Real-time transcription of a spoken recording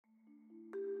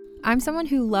I'm someone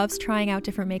who loves trying out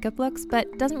different makeup looks,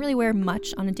 but doesn't really wear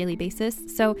much on a daily basis,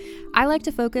 so I like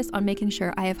to focus on making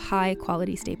sure I have high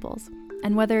quality staples.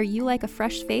 And whether you like a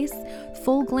fresh face,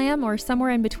 full glam, or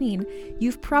somewhere in between,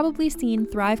 you've probably seen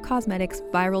Thrive Causemetics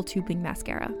Viral Tubing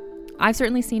Mascara. I've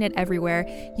certainly seen it everywhere.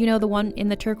 You know, the one in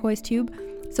the turquoise tube?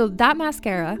 So that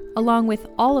mascara, along with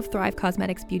all of Thrive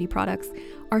Causemetics beauty products,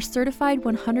 are certified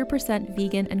 100%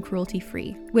 vegan and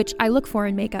cruelty-free, which I look for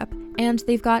in makeup, and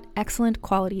they've got excellent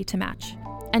quality to match.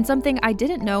 And something I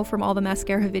didn't know from all the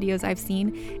mascara videos I've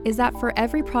seen is that for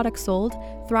every product sold,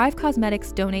 Thrive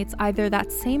Causemetics donates either that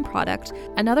same product,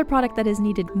 another product that is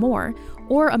needed more,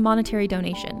 or a monetary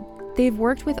donation. They've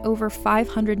worked with over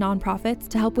 500 nonprofits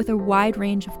to help with a wide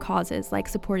range of causes like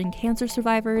supporting cancer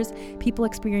survivors, people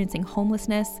experiencing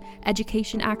homelessness,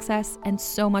 education access, and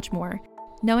so much more.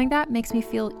 Knowing that makes me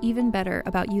feel even better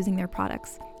about using their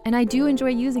products. And I do enjoy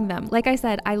using them. Like I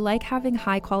said, I like having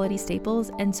high quality staples,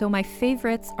 and so my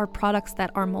favorites are products that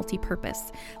are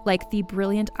multi-purpose, like the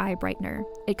Brilliant Eye Brightener.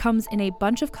 It comes in a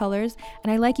bunch of colors,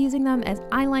 and I like using them as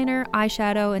eyeliner,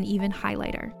 eyeshadow, and even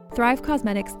highlighter. Thrive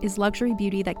Causemetics is luxury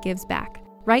beauty that gives back.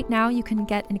 Right now, you can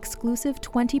get an exclusive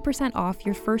 20% off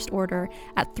your first order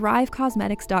at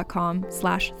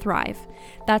thrivecausemetics.com/thrive.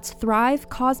 That's Thrive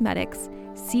Causemetics,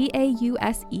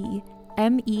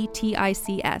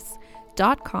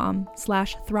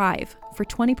 CAUSEMETICS.com/thrive for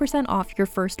 20% off your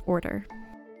first order.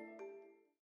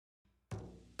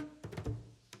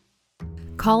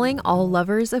 Calling all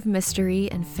lovers of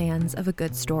mystery and fans of a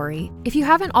good story. If you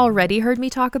haven't already heard me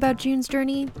talk about June's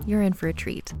Journey, you're in for a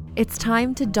treat. It's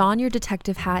time to don your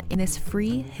detective hat in this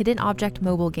free hidden object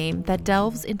mobile game that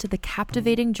delves into the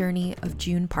captivating journey of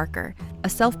June Parker, a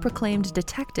self-proclaimed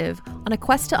detective on a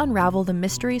quest to unravel the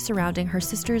mystery surrounding her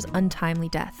sister's untimely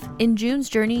death. In June's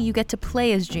Journey, you get to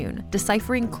play as June,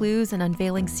 deciphering clues and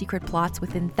unveiling secret plots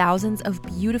within thousands of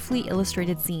beautifully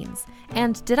illustrated scenes.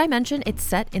 And did I mention it's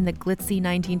set in the glitzy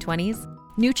 1920s?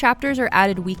 New chapters are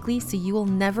added weekly, so you will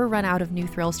never run out of new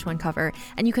thrills to uncover,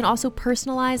 and you can also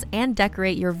personalize and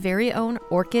decorate your very own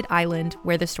Orchid Island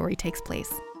where the story takes place.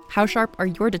 How sharp are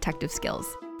your detective skills?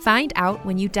 Find out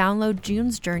when you download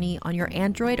June's Journey on your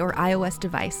Android or iOS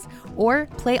device, or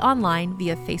play online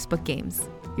via Facebook Games.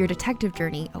 Your detective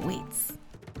journey awaits.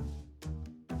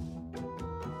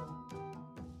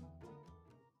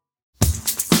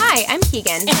 Hi, I'm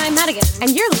Keegan. And I'm Madigan.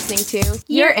 And you're listening to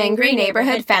Your Angry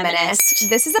Neighborhood Feminist.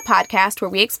 This is a podcast where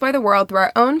we explore the world through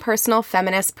our own personal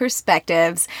feminist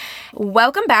perspectives.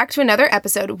 Welcome back to another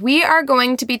episode. We are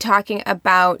going to be talking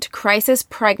about crisis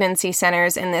pregnancy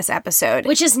centers in this episode.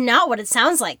 Which is not what it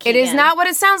sounds like, Keegan. It is not what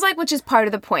it sounds like, which is part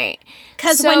of the point.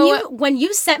 Because when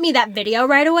you sent me that video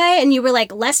right away and you were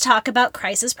like, let's talk about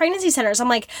crisis pregnancy centers, I'm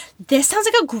like, this sounds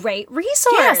like a great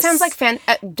resource. Yeah, sounds like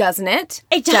doesn't it?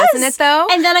 It does. Doesn't it, though?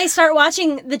 And then I start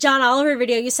watching the John Oliver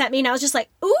video you sent me, and I was just like,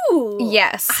 ooh.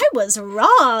 Yes. I was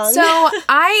wrong. So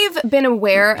I've been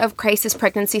aware of crisis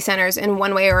pregnancy centers in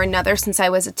one way or another since I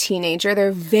was a teenager.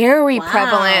 They're very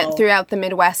prevalent throughout the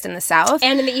Midwest and the South.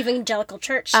 And in the evangelical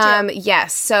church, too.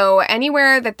 Yes. So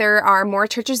anywhere that there are more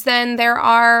churches than there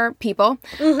are people,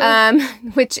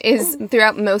 which is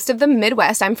throughout most of the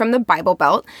Midwest. I'm from the Bible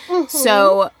Belt.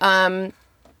 So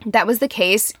that was the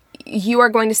case. You are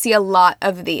going to see a lot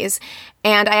of these.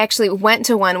 And I actually went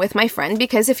to one with my friend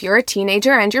because if you're a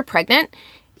teenager and you're pregnant,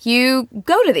 you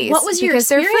go to these. What was your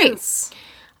experience?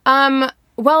 They're free.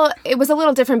 Well, it was a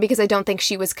little different because I don't think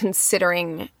she was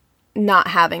considering not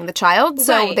having the child.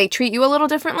 So they treat you a little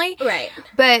differently. Right.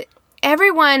 But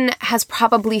everyone has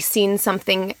probably seen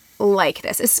something like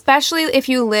this, especially if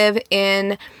you live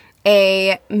in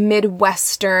a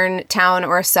Midwestern town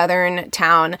or a Southern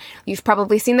town. You've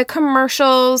probably seen the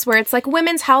commercials where it's like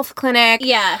women's health clinic.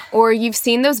 Yeah. Or you've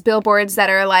seen those billboards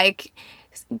that are like,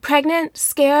 pregnant,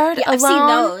 scared, alone. I've seen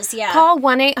those, yeah. Call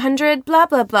 1-800 blah,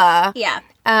 blah, blah. Yeah.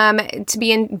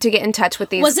 To get in touch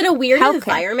with these. Was it a weird healthcare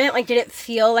environment? Like, did it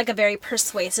feel like a very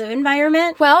persuasive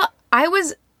environment? Well, I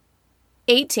was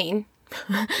 18.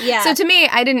 Yeah. So to me,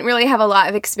 I didn't really have a lot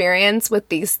of experience with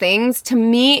these things. To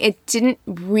me, it didn't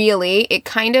really. It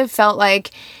kind of felt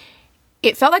like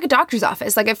a doctor's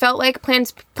office. Like it felt like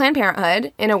Planned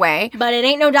Parenthood in a way. But it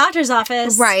ain't no doctor's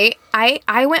office. Right.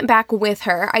 I went back with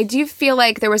her. I do feel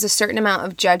like there was a certain amount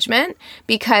of judgment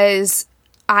because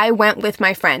I went with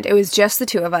my friend. It was just the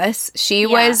two of us. She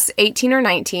was 18 or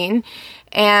 19,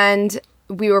 and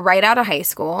we were right out of high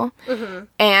school. Mm-hmm.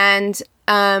 And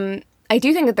I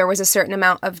do think that there was a certain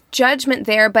amount of judgment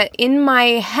there, but in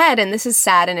my head, and this is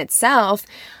sad in itself,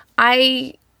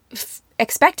 I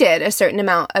expected a certain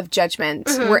amount of judgment.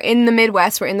 We're in the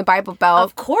Midwest. We're in the Bible Belt.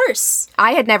 Of course.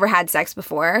 I had never had sex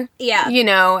before. Yeah. You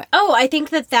know. Oh, I think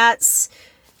that's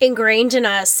ingrained in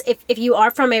us. If you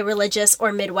are from a religious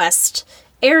or Midwest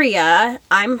area,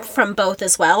 I'm from both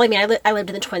as well. I mean, I lived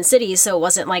in the Twin Cities, so it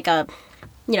wasn't like a,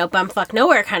 bumfuck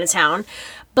nowhere kind of town.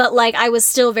 But, like, I was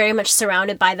still very much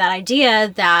surrounded by that idea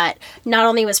that not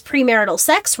only was premarital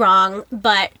sex wrong,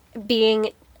 but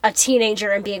being a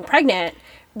teenager and being pregnant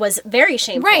was very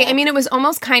shameful. Right. I mean, it was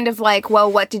almost kind of like, well,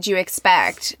 what did you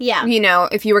expect? Yeah. You know,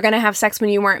 if you were going to have sex when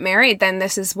you weren't married, then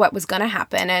this is what was going to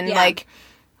happen. And, like,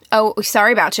 oh,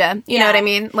 sorry about you. You know what I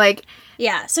mean? Like...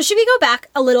 Yeah. So should we go back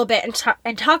a little bit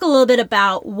and talk a little bit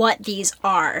about what these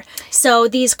are? So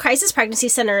these crisis pregnancy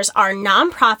centers are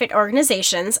nonprofit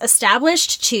organizations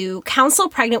established to counsel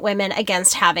pregnant women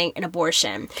against having an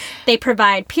abortion. They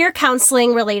provide peer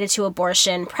counseling related to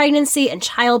abortion, pregnancy, and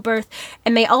childbirth,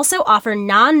 and may also offer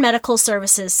non-medical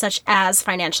services such as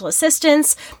financial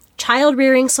assistance, child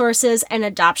rearing sources, and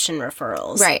adoption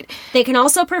referrals. Right. They can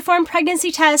also perform pregnancy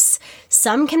tests.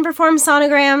 Some can perform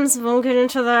sonograms, won't get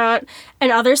into that,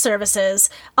 and other services,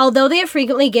 although they have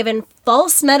frequently given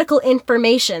false medical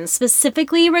information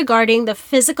specifically regarding the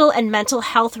physical and mental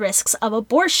health risks of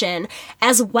abortion,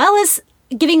 as well as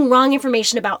giving wrong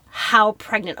information about how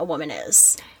pregnant a woman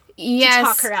is. Yes. To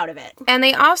talk her out of it. And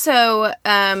they also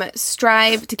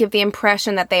strive to give the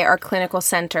impression that they are clinical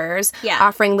centers,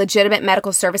 offering legitimate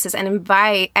medical services and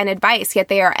advice, yet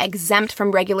they are exempt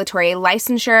from regulatory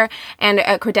licensure and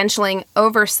credentialing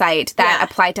oversight that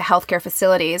apply to healthcare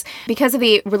facilities. Because of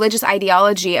the religious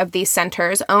ideology of these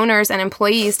centers, owners and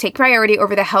employees take priority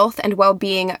over the health and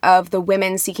well-being of the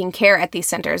women seeking care at these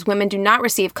centers. Women do not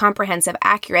receive comprehensive,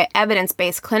 accurate,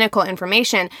 evidence-based clinical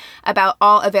information about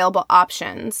all available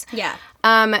options. Yeah.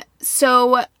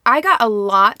 So I got a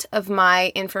lot of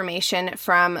my information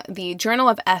from the Journal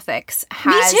of Ethics.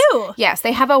 Me too. Yes,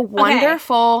 they have a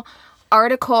wonderful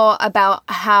article about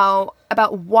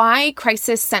why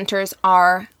crisis centers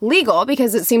are legal,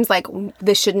 because it seems like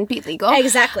this shouldn't be legal.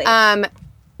 Exactly.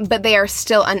 But they are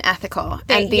still unethical,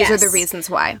 and these are the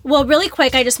reasons why. Well, really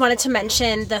quick, I just wanted to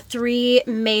mention the three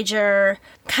major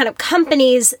kind of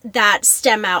companies that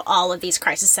stem out all of these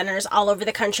crisis centers all over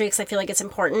the country, because I feel like it's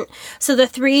important. So the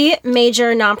three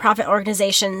major nonprofit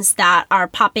organizations that are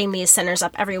popping these centers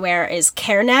up everywhere is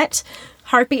CareNet,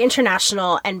 Heartbeat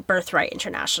International, and Birthright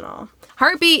International.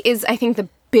 Heartbeat is, I think, the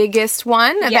biggest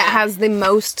one that has the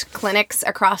most clinics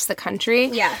across the country.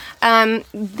 Yeah.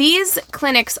 These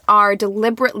clinics are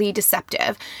deliberately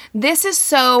deceptive.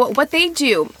 What they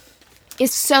do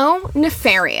is so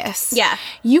nefarious. Yeah.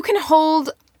 You can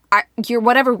hold your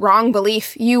whatever wrong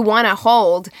belief you want to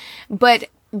hold, but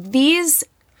these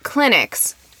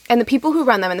clinics and the people who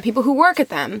run them and the people who work at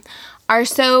them are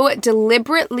so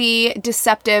deliberately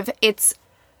deceptive. It's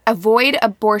avoid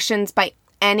abortions by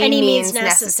any means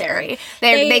necessary.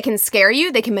 They can scare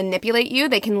you. They can manipulate you.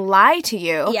 They can lie to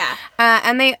you. Yeah.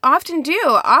 And they often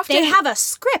do. They have a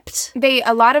script.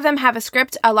 A lot of them have a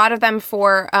script. A lot of them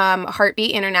for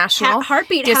Heartbeat International.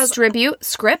 Heartbeat distribute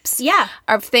scripts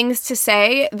of things to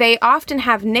say. They often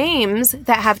have names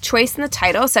that have choice in the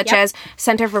title, such as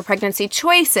Center for Pregnancy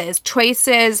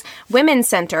Choices Women's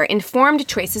Center, Informed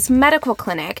Choices Medical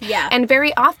Clinic. Yeah. And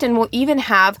very often will even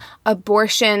have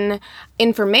abortion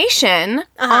information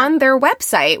on their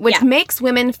website, which makes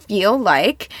women feel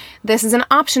like this is an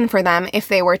option for them if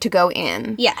they were to go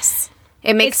in. Yes.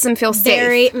 It makes them feel safe.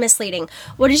 Very misleading.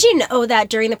 Well, did you know that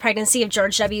during the pregnancy of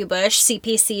George W. Bush,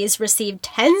 CPCs received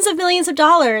tens of millions of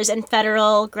dollars in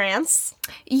federal grants?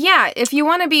 Yeah, if you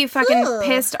want to be fucking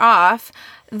pissed off,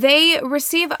 they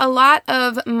receive a lot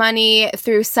of money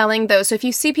through selling those. So if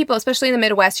you see people, especially in the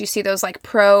Midwest, you see those like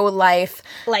pro-life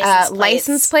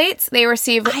license plates. They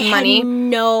receive money. I had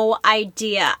no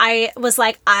idea. I was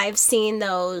like, I've seen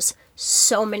those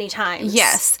so many times.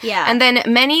 Yes. Yeah. And then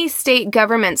many state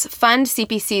governments fund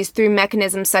CPCs through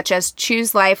mechanisms such as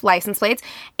Choose Life license plates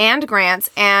and grants,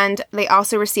 and they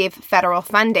also receive federal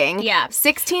funding. Yeah.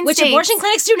 16 which states... abortion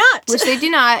clinics do not. Which they do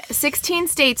not. 16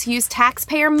 states use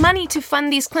taxpayer money to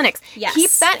fund these clinics. Yes. Keep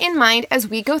that in mind as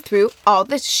we go through all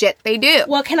the shit they do.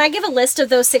 Well, can I give a list of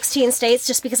those 16 states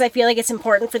just because I feel like it's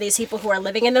important for these people who are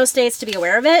living in those states to be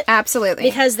aware of it? Absolutely.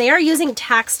 Because they are using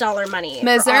tax dollar money.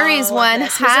 Missouri's one.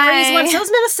 Missouri's one. So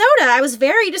is Minnesota. I was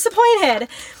very disappointed.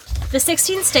 The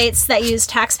 16 states that use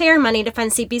taxpayer money to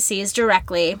fund CPCs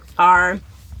directly are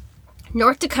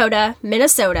North Dakota,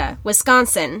 Minnesota,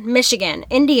 Wisconsin, Michigan,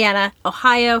 Indiana,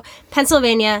 Ohio,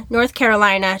 Pennsylvania, North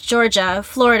Carolina, Georgia,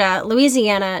 Florida,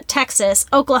 Louisiana, Texas,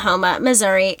 Oklahoma,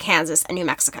 Missouri, Kansas, and New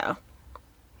Mexico.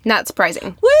 Not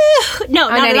surprising. Woo! No,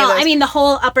 not at any of all. those. I mean, the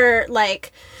whole upper,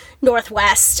 like,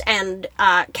 Northwest and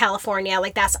California,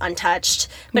 like, that's untouched.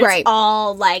 But Right. it's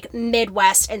all, like,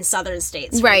 Midwest and Southern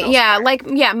states. for the Right, most yeah, part. like,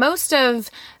 yeah, most of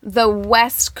the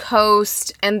West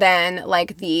Coast and then,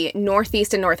 like, the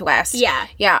Northeast and Northwest, Yeah,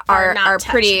 are not touched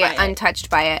pretty by it.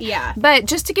 untouched by it. Yeah. But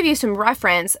just to give you some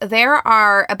reference, there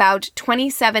are about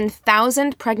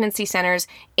 27,000 pregnancy centers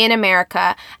in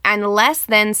America and less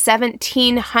than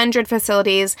 1,700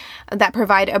 facilities that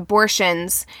provide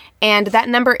abortions. And that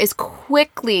number is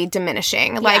quickly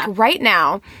diminishing. Like, right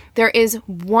now, there is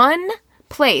one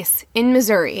place in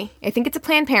Missouri, I think it's a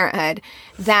Planned Parenthood,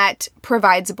 that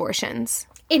provides abortions.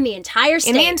 In the entire state.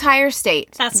 In the entire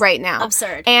state That's right now.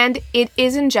 absurd. And it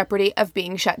is in jeopardy of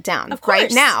being shut down Of course.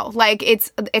 right now. Like,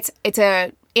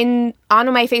 on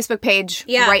my Facebook page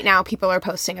right now, people are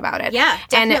posting about it. Yeah,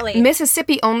 definitely. And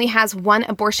Mississippi only has one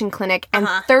abortion clinic and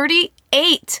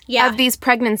 38 Yeah. of these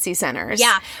pregnancy centers.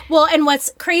 Yeah. Well, and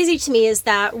what's crazy to me is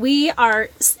that we are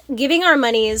giving our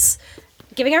money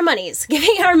to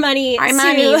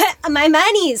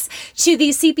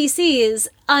these CPCs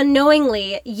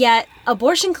unknowingly, yet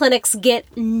abortion clinics get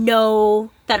no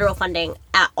federal funding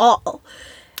at all.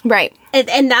 Right.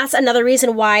 And that's another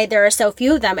reason why there are so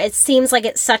few of them. It seems like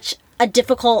it's such a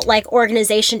difficult, like,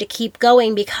 organization to keep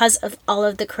going because of all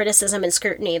of the criticism and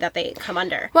scrutiny that they come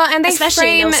under. Well, and they especially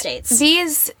frame in those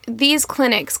states. these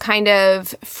clinics kind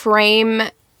of frame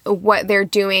what they're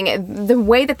doing. The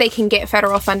way that they can get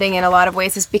federal funding in a lot of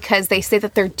ways is because they say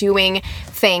that they're doing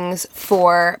things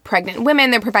for pregnant women.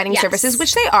 They're providing Yes. services,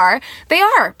 which they are. They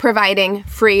are providing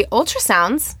free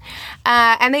ultrasounds,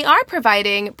 and they are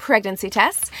providing pregnancy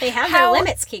tests. They have their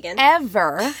limits, Keegan.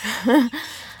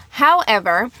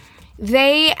 However,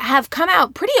 they have come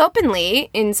out pretty openly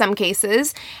in some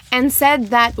cases and said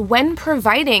that when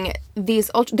providing these,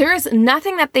 there is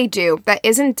nothing that they do that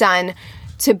isn't done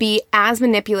to be as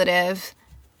manipulative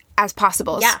as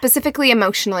possible, specifically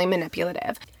emotionally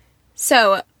manipulative.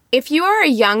 So if you are a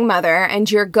young mother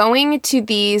and you're going to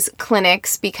these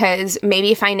clinics because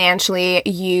maybe financially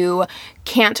you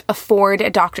can't afford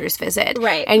a doctor's visit,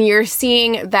 right, and you're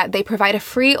seeing that they provide a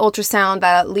free ultrasound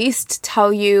that at least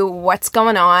tell you what's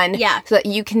going on, so that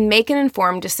you can make an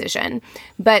informed decision,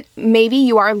 but maybe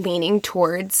you are leaning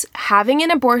towards having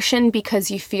an abortion because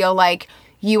you feel like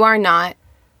you are not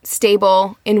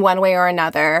stable in one way or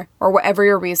another, or whatever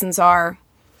your reasons are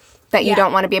that you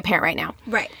don't want to be a parent right now.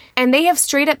 Right. And they have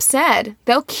straight up said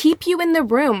they'll keep you in the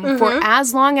room for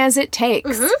as long as it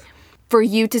takes for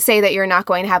you to say that you're not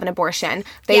going to have an abortion.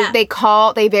 They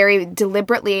very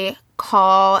deliberately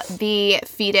call the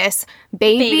fetus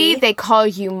baby. They call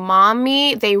you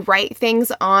mommy. They write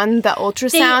things on the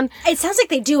ultrasound. It sounds like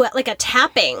they do like a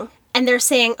tapping. And they're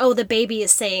saying, oh, the baby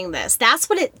is saying this. That's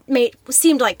what it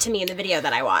seemed like to me in the video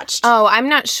that I watched. Oh, I'm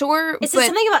not sure. It said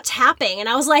something about tapping. And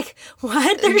I was like,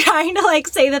 what? They're trying to, like,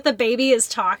 say that the baby is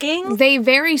talking? They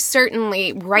very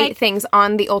certainly write things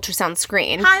on the ultrasound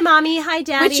screen. Hi, Mommy. Hi,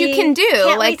 Daddy. Which you can do.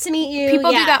 Can't wait to meet you.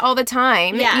 People do that all the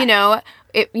time, you know,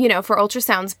 for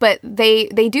ultrasounds. But they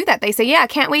do that. They say, yeah,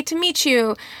 can't wait to meet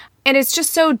you. And it's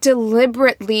just so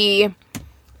deliberately,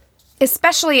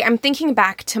 especially, I'm thinking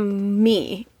back to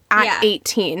me at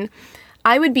 18,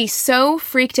 I would be so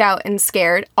freaked out and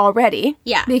scared already.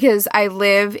 Yeah. Because I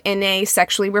live in a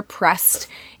sexually repressed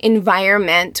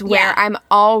environment where I'm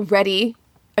already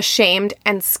ashamed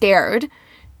and scared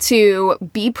to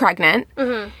be pregnant.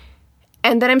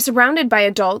 And then I'm surrounded by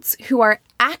adults who are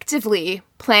actively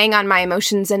playing on my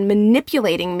emotions and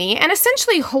manipulating me and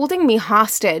essentially holding me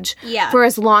hostage for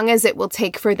as long as it will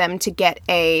take for them to get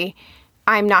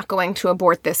I'm not going to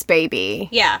abort this baby.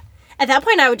 Yeah. At that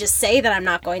point, I would just say that I'm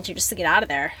not going to, just to get out of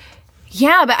there.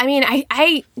 Yeah, but I mean,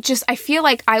 I feel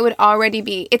like I would already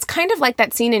be... It's kind of like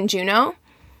that scene in Juno.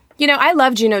 You know, I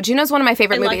love Juno. Juno's one of my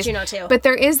favorite movies. I love Juno, too. But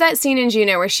there is that scene in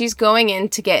Juno where she's going in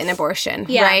to get an abortion,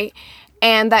 right?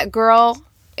 And that girl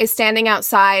is standing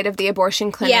outside of the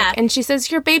abortion clinic. And she says,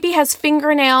 your baby has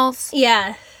fingernails.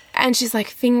 Yeah. And she's like,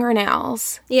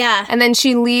 fingernails? Yeah. And then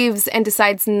she leaves and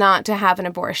decides not to have an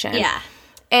abortion. Yeah.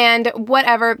 And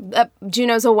whatever,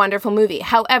 Juno's a wonderful movie.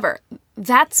 However,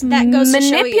 that goes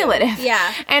manipulative. To show you.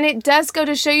 Yeah. And it does go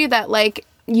to show you that, like,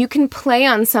 you can play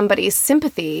on somebody's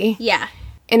sympathy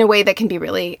in a way that can be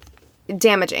really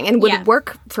damaging and would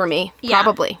work for me,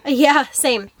 probably. Yeah,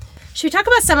 same. Should we talk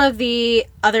about some of the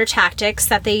other tactics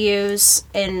that they use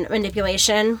in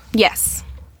manipulation? Yes.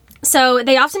 So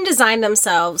they often design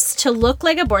themselves to look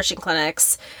like abortion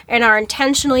clinics and are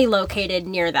intentionally located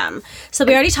near them. So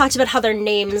we already talked about how their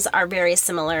names are very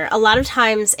similar. A lot of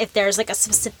times if there's like a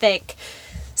specific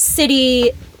city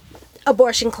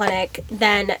abortion clinic,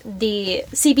 then the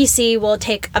CBC will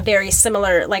take a very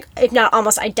similar, like, if not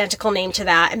almost identical name to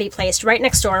that and be placed right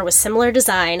next door with similar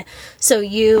design. So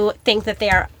you think that they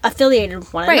are affiliated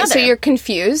with one another. Right, so you're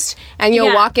confused and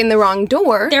you'll walk in the wrong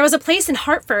door. There was a place in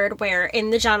Hartford where,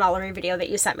 in the John Oliver video that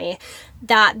you sent me,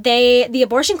 that the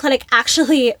abortion clinic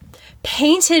actually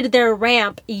painted their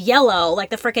ramp yellow, like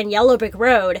the frickin' yellow brick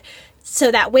road,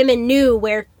 so that women knew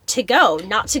where to go,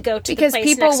 not to go to because the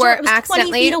place people next door. were It was 20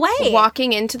 accidentally feet away.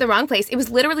 walking into the wrong place. It was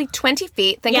literally 20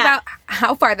 feet. Think Yeah. about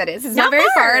how far that is. It's not Not very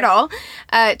far. far at all.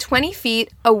 20 feet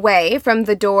away from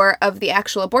the door of the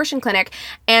actual abortion clinic.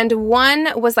 And one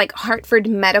was like Hartford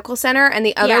Medical Center, and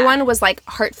the other Yeah. one was like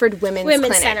Hartford Women's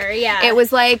Clinic. Center, yeah. It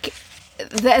was like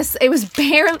this. It was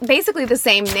basically the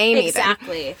same name even.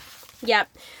 Exactly. Yep.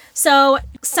 So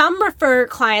some refer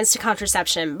clients to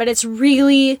contraception, but it's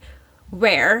really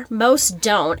rare. Most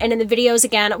don't. And in the videos,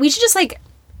 again, we should just like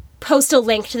post a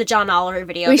link to the John Oliver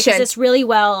video We because should. it's really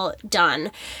well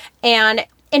done. And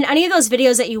in any of those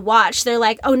videos that you watch, they're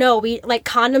like, oh no,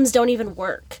 condoms don't even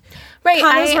work. Right.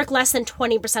 Condoms work less than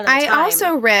 20% of the time. I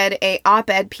also read a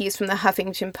op-ed piece from the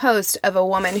Huffington Post of a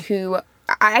woman who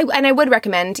I would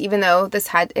recommend, even though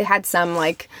it had some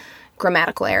like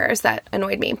grammatical errors that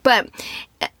annoyed me, but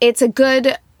it's a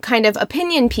good kind of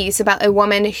opinion piece about a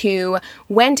woman who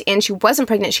went in. She wasn't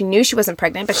pregnant. She knew she wasn't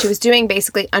pregnant, but she was doing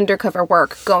basically undercover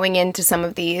work, going into some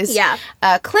of these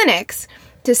clinics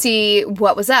to see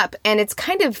what was up. And it's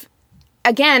kind of,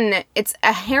 again, it's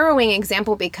a harrowing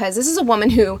example because this is a woman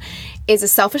who is a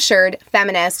self-assured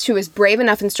feminist who is brave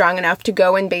enough and strong enough to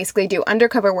go and basically do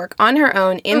undercover work on her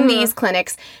own in these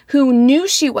clinics, who knew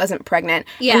she wasn't pregnant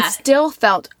and still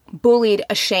felt bullied,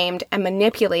 ashamed, and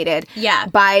manipulated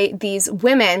by these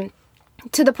women,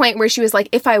 to the point where she was like,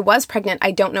 if I was pregnant,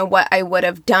 I don't know what I would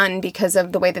have done because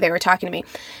of the way that they were talking to me.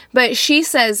 But she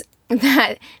says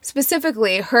that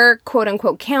specifically her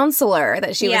quote-unquote counselor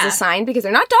that she was assigned, because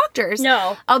they're not doctors.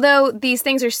 No. Although these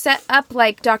things are set up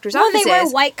like doctors' offices. They wear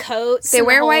white coats. They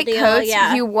wear white deal, coats.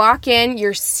 Yeah. You walk in,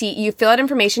 you fill out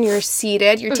information, you're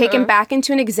seated, you're taken back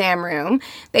into an exam room.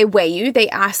 They weigh you. They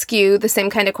ask you the same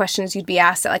kind of questions you'd be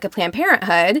asked at like a Planned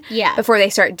Parenthood before they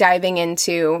start diving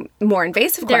into more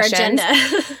invasive questions.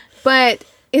 Agenda. But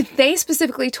if they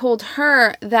specifically told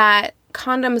her that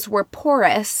condoms were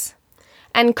porous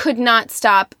and could not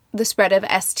stop the spread of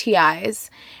STIs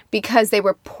because they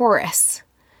were porous,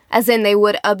 as in they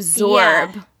would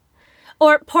absorb. Yeah.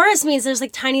 Or porous means there's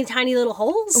like tiny, tiny little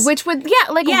holes. Which would,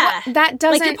 that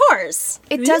doesn't... Like your pores.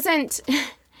 It doesn't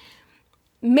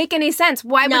make any sense.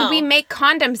 Why would we make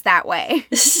condoms that way?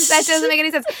 That doesn't make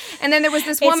any sense. And then there was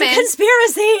this woman... It's a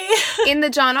conspiracy! in the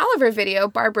John Oliver video,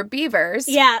 Barbara Beavers.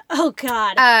 Yeah. Oh,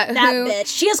 God. That bitch.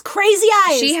 She has crazy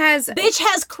eyes. She has... Bitch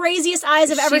has craziest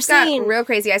eyes I've ever seen. Got real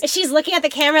crazy eyes. And she's looking at the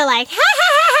camera like, ha,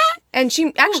 ha, ha, ha. And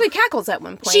she actually cackles at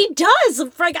one point. She does.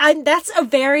 That's a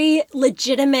very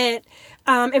legitimate...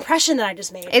 impression that I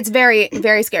just made. It's very,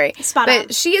 very scary. Spot on.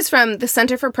 But she is from the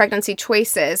Center for Pregnancy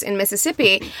Choices in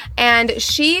Mississippi, and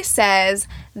she says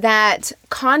that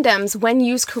condoms, when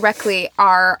used correctly,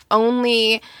 are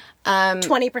only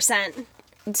 20%.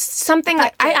 something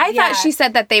like I thought she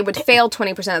said that they would fail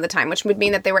 20% of the time, which would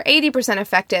mean that they were 80%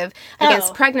 effective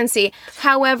against pregnancy.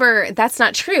 However, that's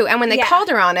not true. And when they called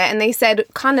her on it and they said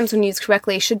condoms, when used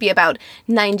correctly, should be about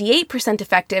 98%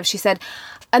 effective, she said,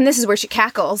 and this is where she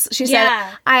cackles. She said,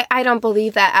 I don't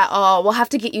believe that at all. We'll have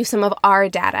to get you some of our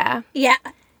data. Yeah.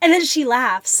 And then she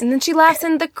laughs. And then she laughs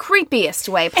in the creepiest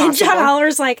way possible. And John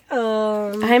Oliver's like,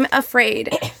 I'm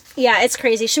afraid. Yeah, it's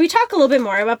crazy. Should we talk a little bit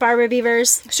more about Barbara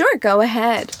Beavers? Sure, go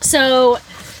ahead. So,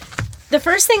 the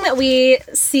first thing that we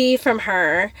see from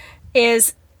her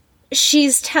is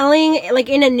she's telling, like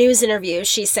in a news interview,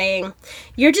 she's saying,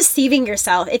 you're deceiving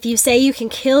yourself if you say you can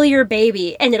kill your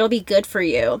baby and it'll be good for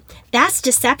you. That's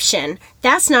deception.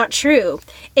 That's not true.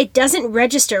 It doesn't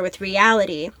register with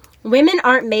reality. Women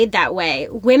aren't made that way.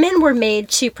 Women were made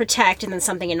to protect, and then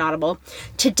something inaudible,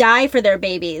 to die for their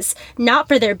babies, not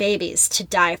for their babies to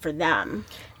die for them.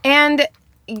 And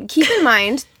keep in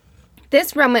mind,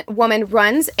 this woman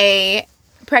runs a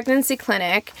pregnancy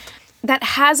clinic that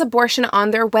has abortion on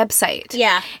their website.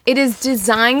 Yeah. It is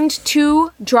designed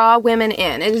to draw women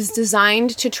in. It is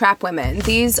designed to trap women.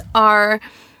 These are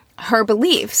her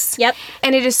beliefs. Yep.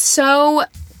 And it is so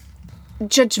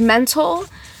judgmental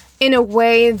in a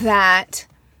way that,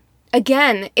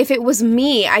 again, if it was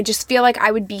me, I just feel like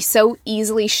I would be so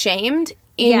easily shamed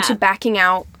into backing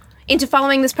out, into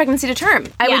following this pregnancy to term.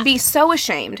 I would be so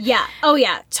ashamed. Yeah. Oh,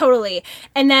 yeah. Totally.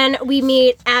 And then we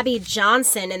meet Abby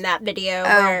Johnson in that video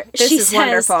where this she is says,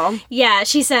 wonderful. Yeah,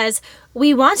 she says,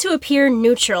 We want to appear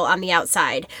neutral on the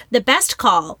outside. The best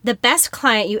call, the best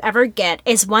client you ever get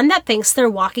is one that thinks they're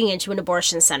walking into an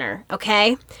abortion center,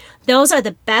 okay? Those are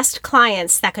the best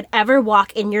clients that could ever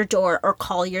walk in your door or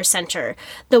call your center.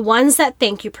 The ones that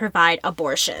think you provide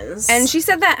abortions. And she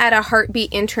said that at a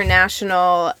Heartbeat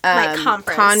International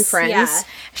conference. Yeah.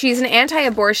 She's an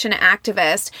anti-abortion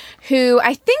activist who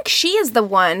I think she is the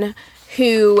one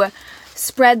who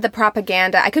spread the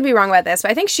propaganda. I could be wrong about this, but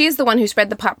I think she is the one who spread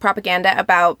the propaganda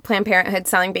about Planned Parenthood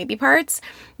selling baby parts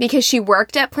because she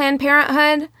worked at Planned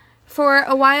Parenthood for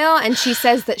a while, and she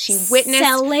says that she witnessed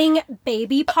selling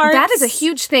baby parts. That is a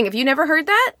huge thing. Have you never heard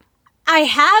that? I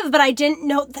have, but I didn't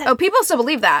know that. Oh, people still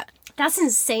believe that. That's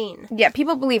insane. Yeah,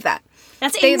 people believe that.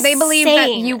 That's They insane. believe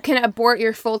that you can abort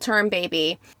your full-term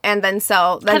baby and then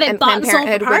sell. And Planned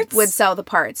Parenthood would sell the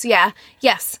parts. Yeah.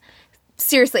 Yes.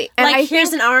 Seriously. And like,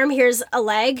 here's an arm, here's a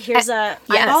leg, here's a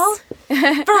eyeball.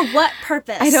 For what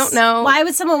purpose? I don't know. Why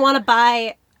would someone want to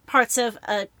buy parts of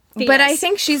a fetus? But I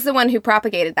think she's the one who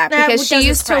propagated that because she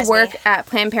used to work at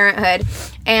Planned Parenthood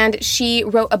and she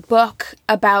wrote a book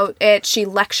about it. She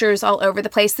lectures all over the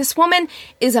place. This woman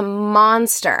is a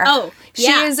monster. Oh,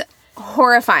 yeah. She is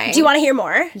horrifying. Do you want to hear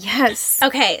more? Yes.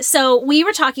 Okay, so we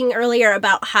were talking earlier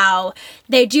about how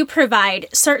they do provide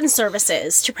certain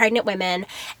services to pregnant women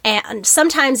and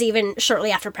sometimes even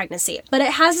shortly after pregnancy, but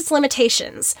it has its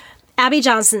limitations. Abby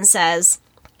Johnson says,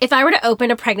 if I were to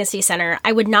open a pregnancy center,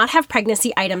 I would not have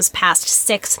pregnancy items past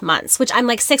 6 months, which I'm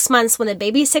like 6 months when the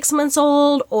baby's 6 months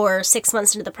old or 6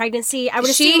 months into the pregnancy. I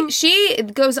would assume... She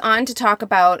goes on to talk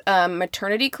about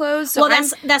maternity clothes. So well,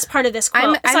 that's part of this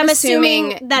quote. I'm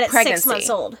assuming that it's pregnancy. 6 months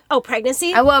old. Oh,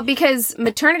 pregnancy? Well, because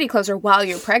maternity clothes are while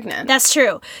you're pregnant. That's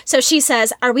true. So she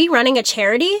says, are we running a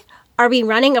charity? Are we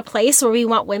running a place where we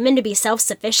want women to be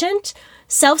self-sufficient?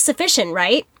 Self-sufficient,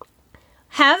 right?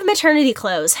 Have maternity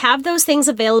clothes. Have those things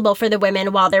available for the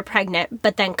women while they're pregnant,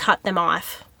 but then cut them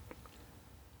off.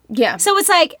 Yeah. So it's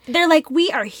like, they're like,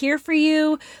 we are here for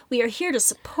you. We are here to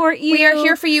support you. We are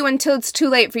here for you until it's too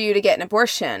late for you to get an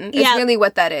abortion. Is really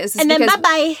what that is. And then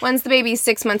bye-bye. Once the baby's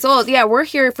 6 months old, yeah, we're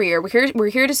here for you. We're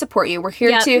here to support you. We're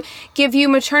here to give you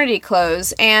maternity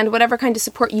clothes and whatever kind of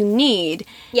support you need.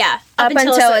 Yeah. Up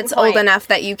until it's old enough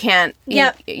that you can't.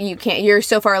 Yep. You can't. You're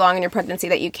so far along in your pregnancy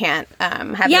that you can't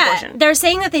have an abortion. They're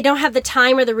saying that they don't have the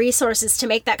time or the resources to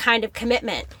make that kind of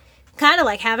commitment. Kind of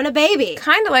like having a baby.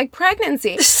 Kind of like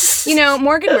pregnancy. You know,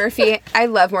 Morgan Murphy, I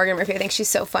love Morgan Murphy. I think she's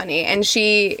so funny. And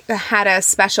she had a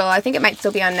special, I think it might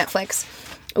still be on Netflix,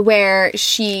 where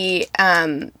she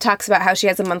talks about how she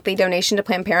has a monthly donation to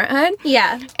Planned Parenthood.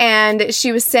 Yeah. And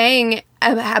she was saying,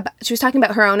 she was talking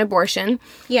about her own abortion.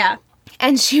 Yeah.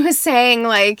 And she was saying,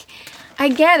 like, I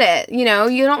get it. You know,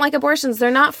 you don't like abortions. They're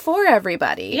not for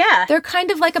everybody. Yeah. They're kind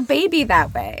of like a baby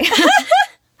that way.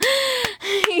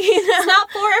 It's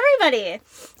not for everybody.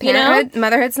 You know?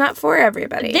 Motherhood's not for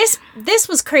everybody. This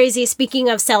was crazy. Speaking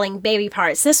of selling baby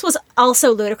parts, this was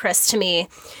also ludicrous to me.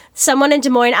 Someone in Des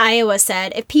Moines, Iowa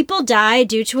said, if people die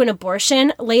due to an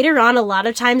abortion, later on, a lot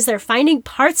of times they're finding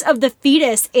parts of the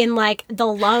fetus in, like, the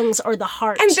lungs or the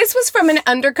heart. And this was from an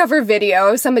undercover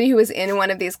video of somebody who was in one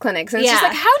of these clinics. And it's just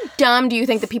like, how dumb do you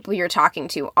think the people you're talking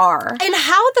to are? And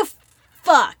how the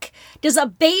fuck does a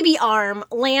baby arm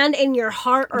land in your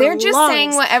heart or They're just lungs?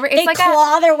 saying whatever. It's they like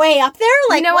claw their way up there?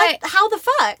 Like, you know what? How the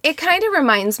fuck? It kind of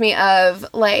reminds me of,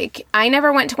 like, I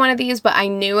never went to one of these, but I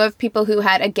knew of people who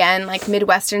had, again, like,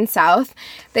 Midwestern South.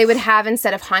 They would have,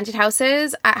 instead of haunted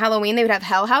houses at Halloween, they would have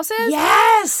hell houses.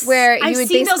 Yes! Where you I've would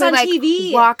seen basically, those on like,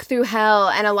 TV. walk through hell,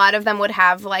 and a lot of them would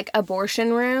have, like,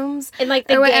 abortion rooms. In, like,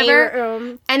 the gay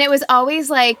room. And it was always,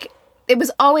 like... It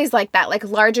was always like that, like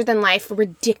larger than life,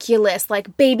 ridiculous,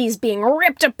 like babies being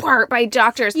ripped apart by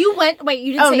doctors. You didn't say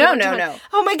you went to one. No.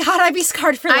 Oh my God, I'd be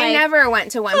scarred for life. I never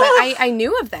went to one, but I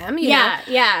knew of them, you know?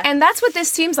 Yeah. And that's what this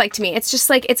seems like to me. It's just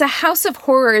like, it's a House of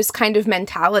Horrors kind of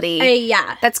mentality.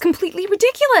 Yeah. That's completely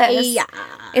ridiculous. Yeah.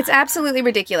 It's absolutely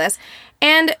ridiculous.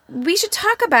 And we should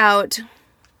talk about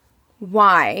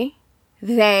why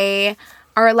they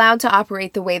are allowed to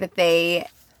operate the way that they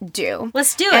do.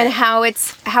 Let's do it. And how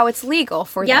it's legal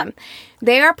for them.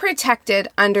 They are protected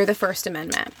under the First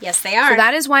Amendment. Yes, they are. So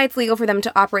that is why it's legal for them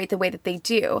to operate the way that they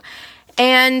do.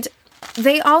 And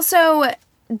they also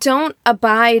don't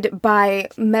abide by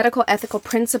medical ethical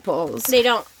principles. They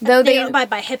don't. Though they don't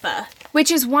abide by HIPAA. Which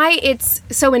is why it's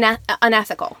so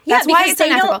unethical. Yeah, That's why because it's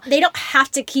unethical. They don't have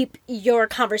to keep your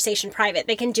conversation private.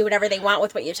 They can do whatever they want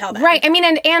with what you tell them. Right. I mean,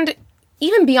 and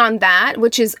even beyond that,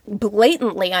 which is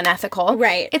blatantly unethical.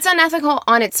 Right. It's unethical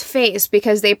on its face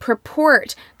because they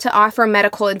purport to offer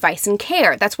medical advice and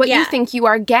care. That's what you think you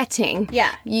are getting.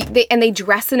 Yeah. And they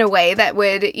dress in a way that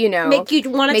would, make you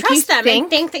want to trust them think and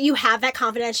think that you have that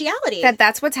confidentiality.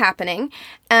 That's what's happening.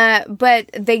 But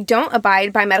they don't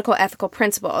abide by medical ethical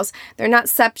principles. They're not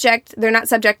subject to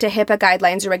HIPAA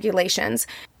guidelines or regulations.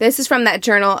 This is from that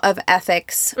Journal of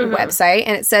Ethics website,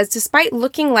 and it says, despite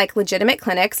looking like legitimate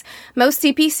clinics, most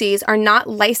CPCs are not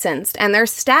licensed, and their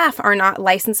staff are not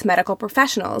licensed medical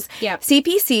professionals. Yep.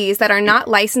 CPCs that are not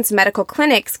licensed medical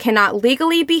clinics cannot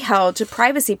legally be held to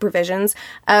privacy provisions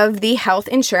of the Health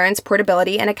Insurance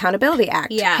Portability and Accountability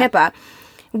Act, HIPAA,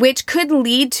 which could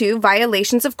lead to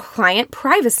violations of client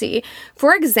privacy.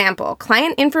 For example,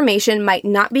 client information might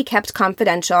not be kept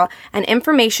confidential, and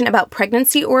information about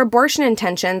pregnancy or abortion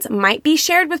intentions might be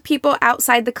shared with people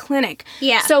outside the clinic.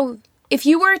 Yeah. So if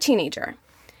you were a teenager,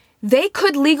 they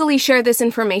could legally share this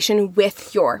information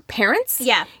with your parents,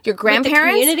 your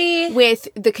grandparents, with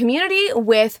the community,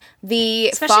 with the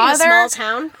especially father. in a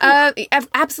small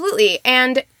town. Absolutely.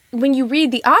 And when you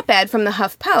read the op-ed from the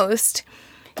HuffPost,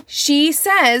 she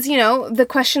says, the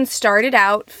question started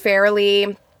out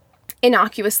fairly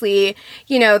innocuously.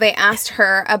 They asked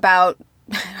her about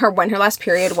when her last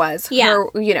period was, her,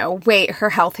 weight, her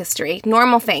health history,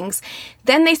 normal things.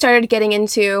 Then they started getting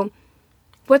into,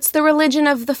 what's the religion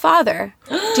of the father?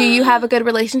 Do you have a good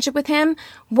relationship with him?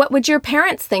 What would your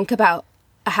parents think about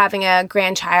having a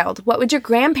grandchild? What would your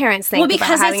grandparents think about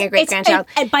having a great-grandchild?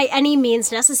 By any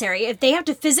means necessary. If they have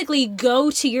to physically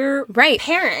go to your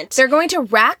parent. They're going to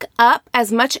rack up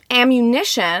as much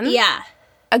ammunition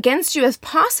against you as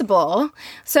possible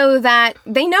so that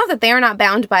they know that they are not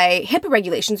bound by HIPAA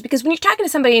regulations. Because when you're talking to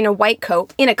somebody in a white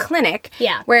coat in a clinic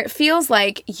where it feels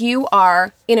like you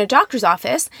are in a doctor's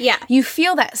office, you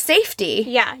feel that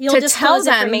safety you'll to disclose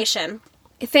tell them information.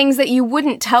 Things that you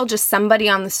wouldn't tell just somebody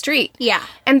on the street. Yeah.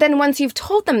 And then once you've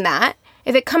told them that,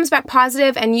 if it comes back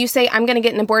positive and you say, I'm going to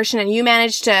get an abortion, and you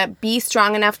manage to be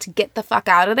strong enough to get the fuck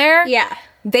out of there,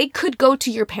 they could go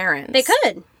to your parents. They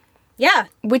could. Yeah.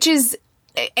 Which is...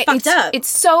 fucked up. It's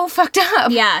so fucked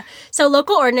up. Yeah. So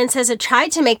local ordinances have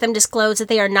tried to make them disclose that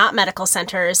they are not medical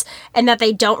centers and that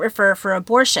they don't refer for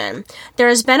abortion. There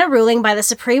has been a ruling by the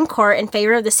Supreme Court in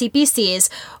favor of the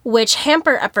CPCs, which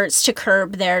hamper efforts to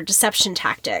curb their deception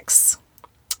tactics.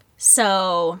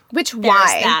 So,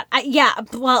 why? That.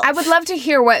 I would love to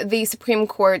hear what the Supreme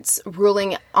Court's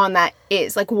ruling on that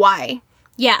is. Like, why?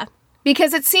 Yeah.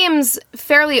 Because it seems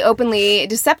fairly openly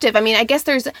deceptive. I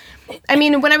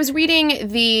mean, when I was reading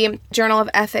the Journal of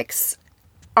Ethics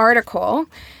article,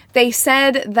 they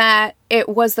said that it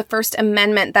was the First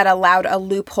Amendment that allowed a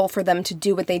loophole for them to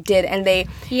do what they did. And they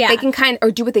can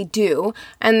do what they do,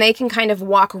 and they can kind of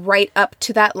walk right up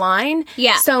to that line.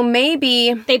 Yeah. So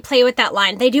maybe... they play with that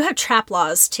line. They do have trap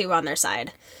laws, too, on their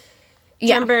side.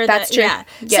 Yeah, that's true. Yeah.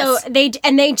 Yes. So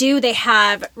they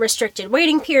have restricted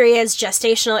waiting periods,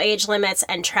 gestational age limits,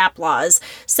 and trap laws.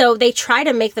 So they try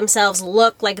to make themselves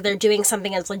look like they're doing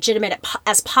something as legitimate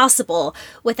as possible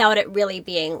without it really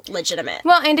being legitimate.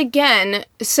 Well, and again,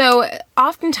 so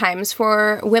oftentimes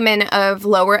for women of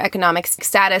lower economic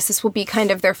status, this will be kind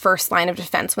of their first line of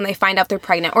defense when they find out they're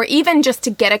pregnant, or even just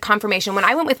to get a confirmation. When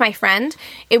I went with my friend,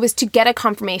 it was to get a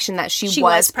confirmation that she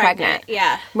was pregnant.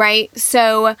 Yeah. Right?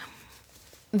 So...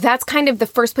 that's kind of the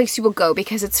first place you will go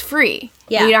because it's free.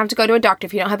 Yeah. You don't have to go to a doctor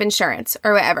if you don't have insurance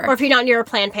or whatever. Or if you're not near a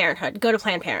Planned Parenthood, go to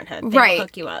Planned Parenthood. They will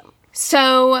hook you up.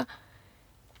 So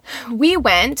we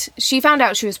went. She found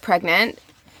out she was pregnant.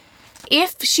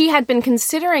 If she had been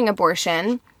considering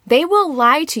abortion, they will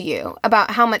lie to you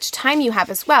about how much time you have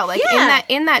as well. Like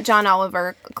in that John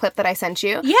Oliver clip that I sent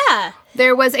you. Yeah.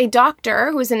 There was a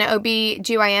doctor who was an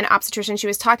OB/GYN obstetrician. She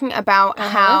was talking about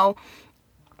how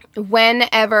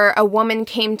whenever a woman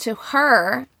came to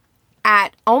her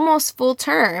at almost full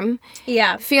term,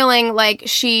 feeling like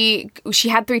she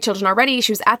had 3 children already,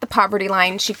 she was at the poverty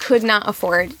line, she could not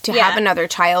afford to have another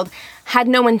child, had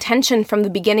no intention from the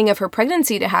beginning of her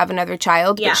pregnancy to have another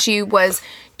child, but she was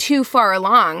too far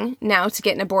along now to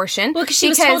get an abortion. Well, because she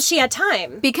was told she had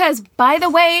time. Because, by the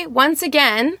way, once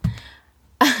again,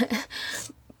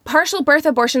 partial birth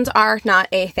abortions are not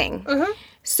a thing. Mm-hmm.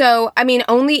 So, I mean,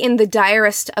 only in the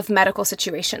direst of medical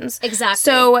situations. Exactly.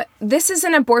 So, this is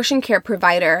an abortion care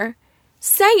provider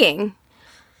saying,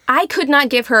 I could not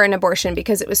give her an abortion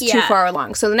because it was too far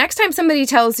along. So, the next time somebody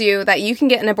tells you that you can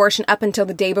get an abortion up until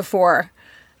the day before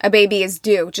a baby is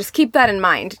due, just keep that in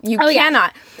mind. You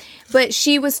cannot. Yeah. But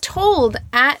she was told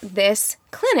at this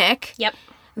clinic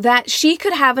that she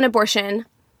could have an abortion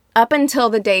up until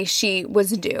the day she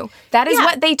was due. That is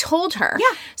what they told her.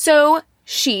 Yeah. So...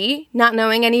 she, not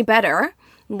knowing any better,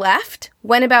 left,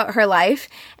 went about her life,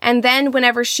 and then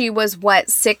whenever she was,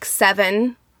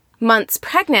 6-7 months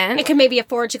pregnant, And could maybe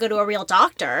afford to go to a real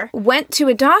doctor. went to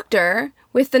a doctor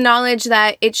with the knowledge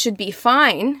that it should be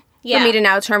fine Yeah. for me to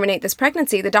now terminate this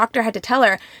pregnancy. The doctor had to tell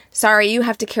her, sorry, you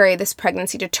have to carry this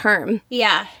pregnancy to term.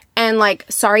 Yeah. And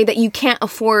sorry that you can't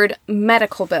afford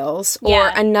medical bills or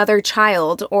Yeah. another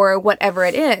child or whatever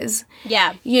it is.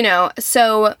 Yeah.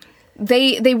 So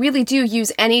they really do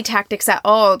use any tactics at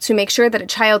all to make sure that a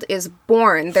child is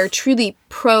born. They're truly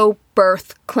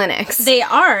pro-birth clinics. They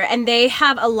are, and they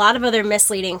have a lot of other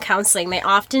misleading counseling. They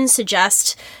often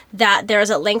suggest that there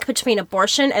is a link between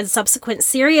abortion and subsequent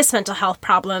serious mental health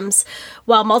problems,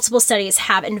 while multiple studies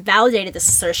have invalidated this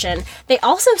assertion. They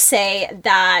also say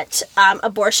that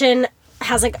abortion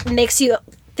makes you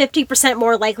 50%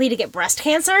 more likely to get breast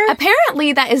cancer.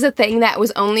 Apparently, that is a thing that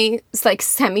was only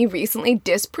semi-recently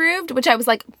disproved, which I was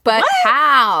like, but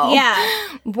how? Yeah.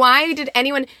 Why did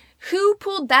anyone... Who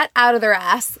pulled that out of their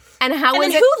ass? And how And was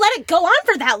then it who let it go on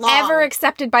for that long? ever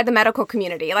accepted by the medical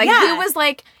community? Yeah. Who was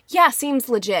like, yeah, seems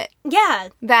legit Yeah.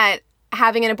 that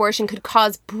having an abortion could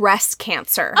cause breast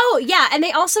cancer. Oh, yeah. And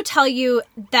they also tell you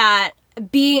that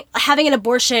having an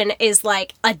abortion is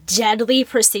like a deadly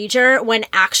procedure when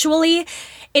actually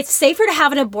it's safer to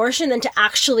have an abortion than to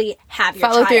actually have your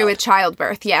Follow child. through with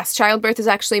childbirth. Yes, childbirth is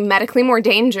actually medically more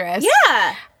dangerous.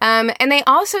 Yeah. And they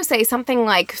also say something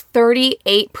like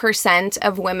 38%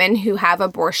 of women who have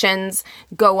abortions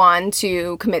go on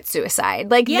to commit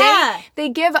suicide. Yeah. They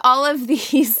give all of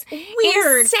these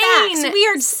Weird insane facts,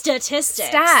 weird statistics.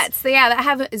 stats. Yeah, that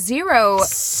have zero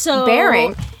So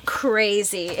bearing.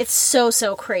 crazy. It's so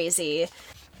crazy.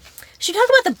 Should we talk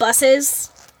about the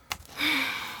buses?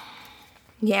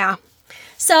 Yeah.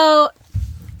 So,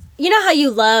 you know how you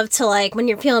love to, when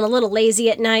you're feeling a little lazy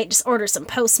at night, just order some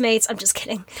Postmates? I'm just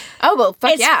kidding. Oh, well,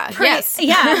 fuck It's yeah. pretty- Yes.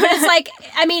 Yeah, but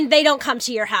it's they don't come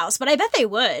to your house, but I bet they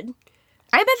would.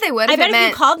 I bet they would. I if bet it if you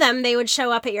meant called them, they would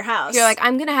show up at your house. you're like,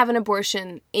 I'm going to have an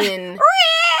abortion in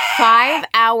 5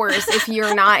 hours if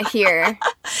you're not here.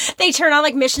 they turn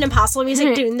on Mission Impossible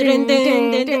music. Dun, dun, dun,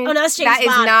 dun, dun, dun. Oh, no, that's James That is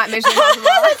Bond. not Mission Impossible.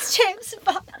 That's James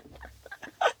Bond.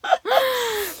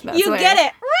 That's You hilarious. get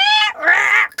it.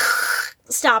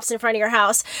 Stops in front of your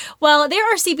house. Well, there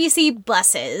are CPC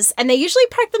buses, and they usually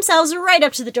park themselves right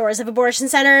up to the doors of abortion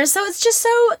centers, so it's just so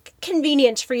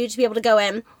convenient for you to be able to go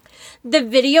in. The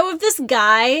video of this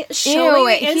guy showing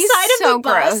the he's inside of so the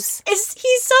bus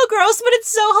he's so gross, but it's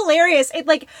so hilarious. It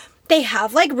they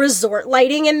have resort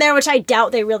lighting in there, which I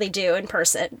doubt they really do in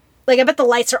person. I bet the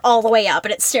lights are all the way up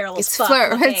and it's sterile as fuck.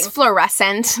 It's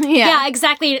fluorescent. Yeah,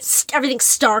 exactly. Everything's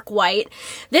stark white.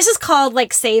 This is called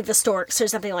Save the Storks or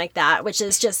something like that, which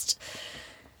is just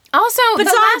Also, the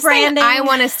Bizarre last branding. thing I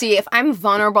want to see if I'm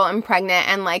vulnerable and pregnant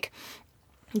and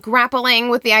grappling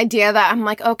with the idea that I'm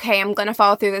okay, I'm gonna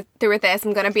follow through with this.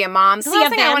 I'm gonna be a mom. The see a last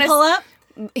thing I van want pull up.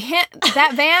 hit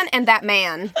that van and that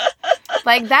man.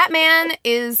 That man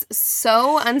is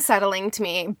so unsettling to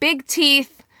me. Big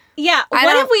teeth. Yeah, what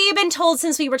don't- have we been told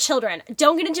since we were children?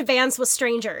 Don't get into vans with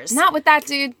strangers. Not with that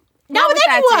dude. Not with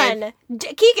that dude. anyone.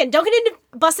 Keegan, don't get into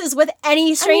buses with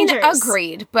any strangers.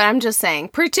 Agreed, but I'm just saying,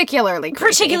 particularly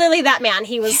creepy. Particularly that man.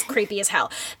 He was creepy as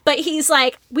hell. But he's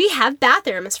we have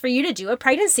bathrooms for you to do a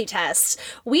pregnancy test.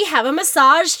 We have a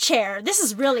massage chair. This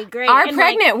is really great. Our And,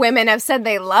 pregnant women have said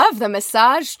they love the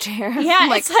massage chair. Yeah,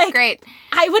 I'm it's great.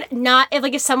 I would not,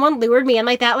 if someone lured me in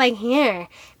like that, here,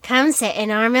 come sit in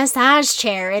our massage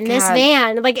chair in this God.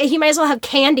 van. He might as well have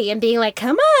candy and being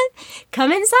come on,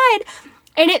 come inside.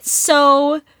 And it's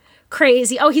so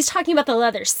crazy. Oh, he's talking about the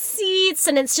leather seats,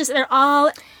 and it's just, they're all,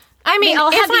 I mean, they all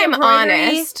if have the I'm embroidery.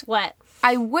 honest, What?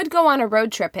 I would go on a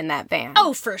road trip in that van.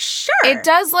 Oh, for sure. It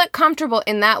does look comfortable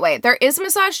in that way. There is a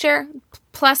massage chair,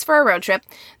 plus for a road trip.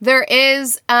 There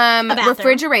is bathroom.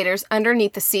 refrigerators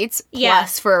underneath the seats, Yeah.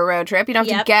 plus for a road trip. You don't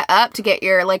have Yep. to get up to get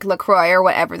your LaCroix or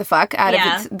whatever the fuck out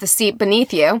Yeah. of the seat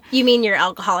beneath you. You mean your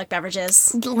alcoholic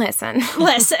beverages? Listen.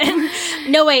 Listen.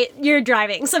 No, wait, you're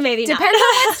driving, so maybe Depends not.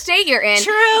 on what state you're in.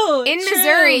 True. In true.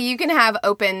 Missouri, you can have,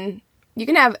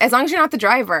 as long as you're not the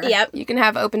driver, Yep. you can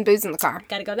have open booze in the car.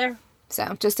 Gotta go there.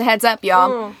 So, just a heads up,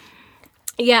 y'all.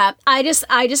 Yeah, I just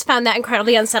found that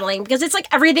incredibly unsettling because it's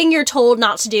everything you're told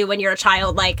not to do when you're a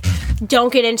child.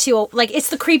 Don't get into it's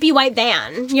the creepy white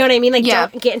van. You know what I mean? Yeah.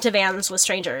 Don't get into vans with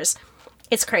strangers.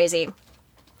 It's crazy.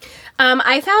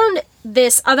 I found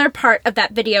this other part of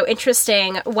that video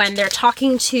interesting when they're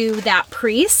talking to that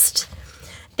priest.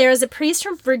 There's a priest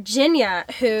from Virginia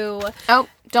who Oh,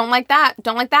 Don't like that.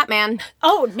 Don't like that, man.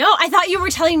 Oh, no. I thought you were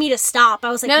telling me to stop. I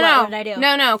was like, what did I do?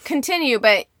 No. Continue.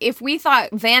 But if we thought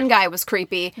Van guy was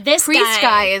creepy, This Priest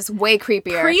guy is way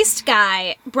creepier. Priest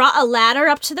guy brought a ladder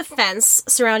up to the fence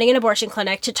surrounding an abortion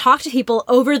clinic to talk to people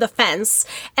over the fence,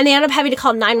 and they end up having to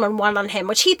call 911 on him,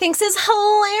 which he thinks is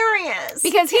hilarious.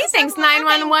 Because he thinks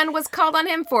 911 was called on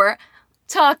him for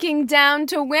talking down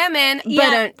to women.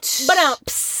 Yeah.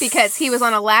 Because he was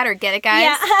on a ladder. Get it, guys?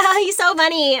 Yeah, he's so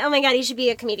funny. Oh my god, he should be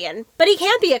a comedian. But he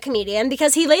can't be a comedian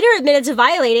because he later admitted to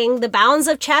violating the bounds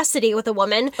of chastity with a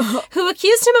woman who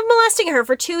accused him of molesting her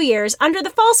for 2 years under the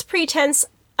false pretense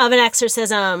of an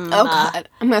exorcism. Oh god,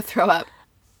 I'm gonna throw up.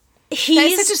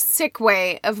 That's such a sick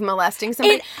way of molesting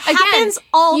somebody. It happens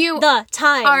all the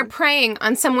time. Are preying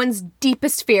on someone's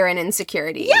deepest fear and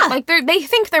insecurity. Yeah. Like they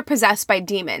think they're possessed by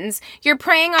demons. You're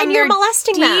preying on you're their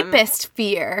molesting them. deepest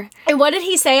fear. And what did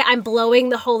he say? I'm blowing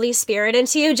the Holy Spirit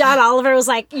into you. John Oliver was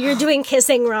like, you're doing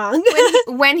kissing wrong.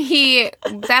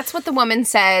 That's what the woman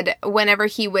said whenever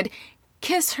he would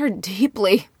kiss her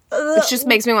deeply. Which just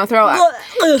makes me want to throw up.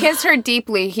 Kiss her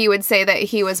deeply. He would say that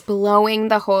he was blowing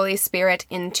the Holy Spirit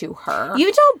into her. You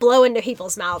don't blow into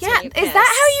people's mouths when you kiss. Is that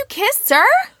how you kiss, sir?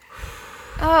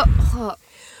 Oh.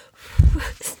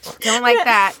 Don't like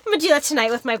that. I'm going to do that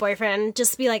tonight with my boyfriend.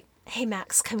 Just be like, hey,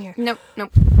 Max, come here. Nope. I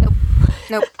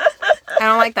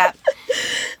don't like that.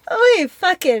 Oy,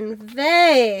 fucking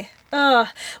vey. Oh,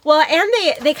 well,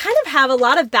 and they kind of have a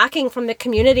lot of backing from the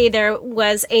community. There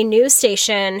was a news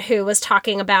station who was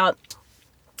talking about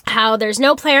how there's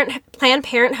no Planned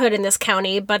Parenthood in this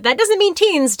county, but that doesn't mean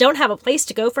teens don't have a place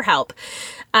to go for help.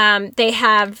 They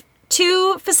have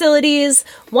 2 facilities,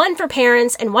 one for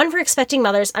parents and one for expecting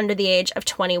mothers under the age of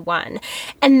 21.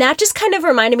 And that just kind of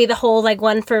reminded me the whole, like,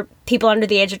 one for people under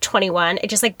the age of 21. It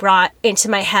just, like, brought into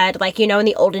my head, like, you know, in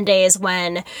the olden days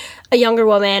when a younger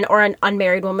woman or an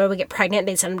unmarried woman would get pregnant,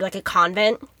 they'd send them to, like, a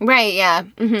convent. Right, yeah.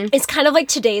 Mm-hmm. It's kind of like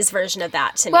today's version of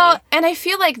that to me. Well, and I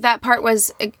feel like that part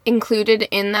was included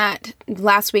in that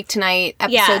Last Week Tonight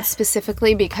episode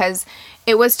specifically because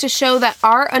it was to show that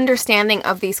our understanding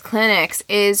of these clinics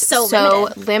is so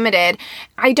limited.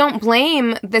 I don't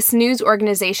blame this news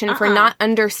organization for not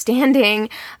understanding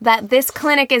that this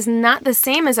clinic is not the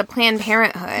same as a Planned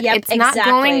Parenthood. Yep, it's not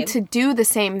going to do the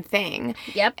same thing.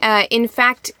 Yep. In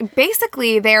fact,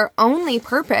 basically, their only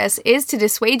purpose is to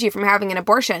dissuade you from having an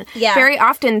abortion. Yeah. Very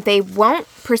often, they won't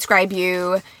prescribe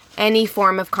you any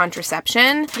form of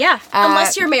contraception. Yeah,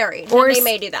 unless you're married, or they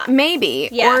may do that. Maybe,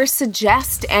 or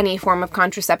suggest any form of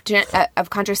contraception,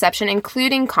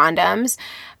 including condoms.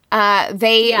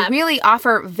 They really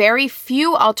offer very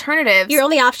few alternatives. Your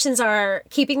only options are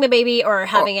keeping the baby or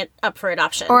having it up for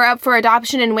adoption. Or up for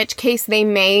adoption, in which case they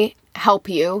may help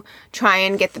you try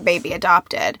and get the baby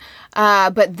adopted.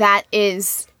 But that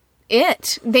is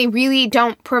it. They really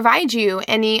don't provide you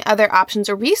any other options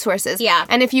or resources. Yeah.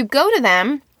 And if you go to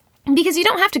them, because you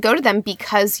don't have to go to them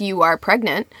because you are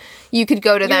pregnant. You could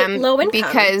go to them low income.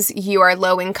 Because you are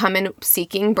low income and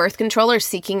seeking birth control or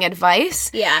seeking advice.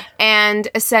 Yeah. And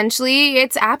essentially,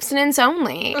 it's abstinence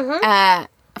only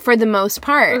for the most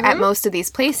part at most of these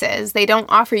places. They don't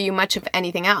offer you much of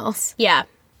anything else. Yeah.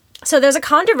 So there's a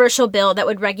controversial bill that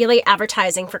would regulate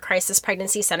advertising for crisis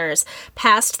pregnancy centers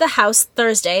passed the House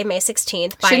Thursday, May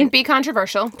 16th. Shouldn't be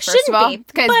controversial, first of all,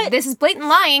 because this is blatant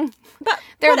lying. But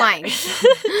they're lying.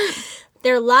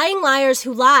 They're lying liars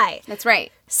who lie. That's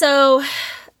right. So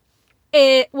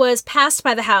it was passed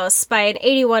by the House by an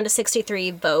 81 to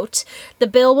 63 vote. The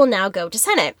bill will now go to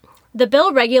Senate. The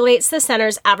bill regulates the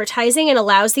center's advertising and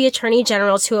allows the Attorney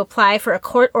General to apply for a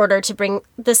court order to bring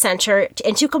the center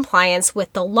into compliance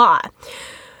with the law.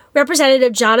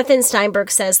 Representative Jonathan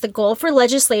Steinberg says the goal for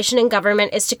legislation and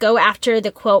government is to go after the,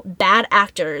 quote, bad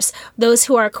actors, those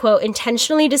who are, quote,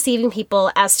 intentionally deceiving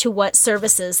people as to what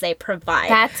services they provide.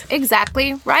 That's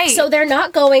exactly right. So they're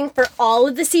not going for all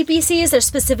of the CPCs. They're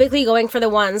specifically going for the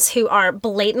ones who are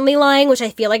blatantly lying, which I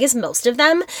feel like is most of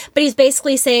them. But he's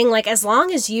basically saying, like, as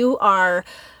long as you are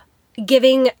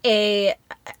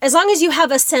as long as you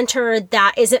have a center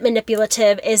that isn't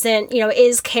manipulative, isn't,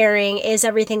 is caring, is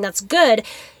everything that's good,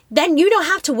 then you don't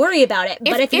have to worry about it.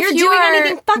 But if you're doing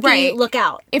anything fucky, look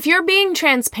out. If you're being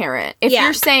transparent, if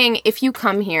you're saying, if you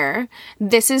come here,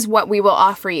 this is what we will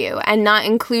offer you, and not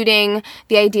including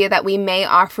the idea that we may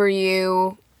offer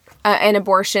you an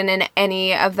abortion and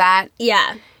any of that.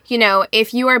 Yeah.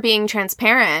 If you are being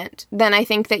transparent, then I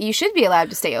think that you should be allowed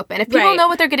to stay open. If people know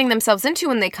what they're getting themselves into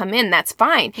when they come in, that's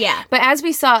fine. Yeah. But as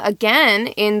we saw again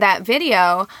in that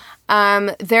video,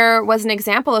 there was an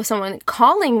example of someone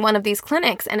calling one of these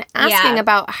clinics and asking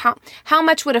about how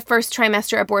much would a first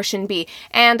trimester abortion be.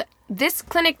 And this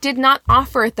clinic did not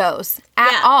offer those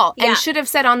at all, and should have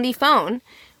said on the phone,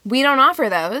 we don't offer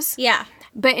those. Yeah.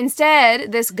 But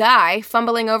instead, this guy,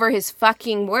 fumbling over his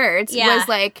fucking words, was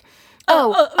like,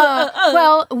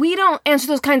 well, we don't answer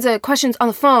those kinds of questions on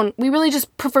the phone. We really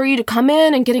just prefer you to come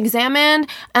in and get examined,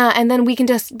 and then we can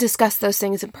just discuss those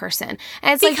things in person.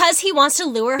 And it's because he wants to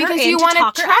lure her in to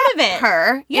talk her out of it.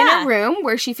 Her in a room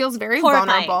where she feels very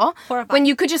vulnerable. When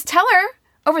you could just tell her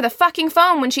over the fucking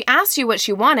phone when she asked you what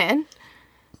she wanted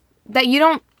that you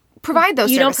don't provide those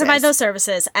services. You don't provide those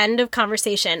services. End of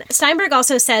conversation. Steinberg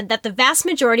also said that the vast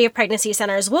majority of pregnancy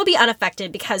centers will be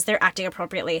unaffected because they're acting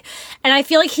appropriately. And I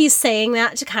feel like he's saying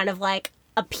that to kind of like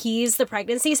appease the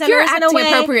pregnancy centers in a way. You're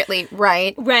acting appropriately,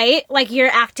 right? Right? Like you're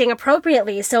acting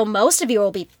appropriately, so most of you will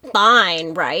be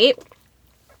fine, right?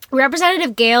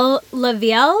 Representative Gail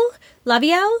Lavielle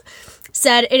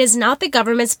said, "It is not the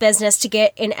government's business to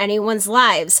get in anyone's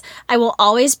lives. I will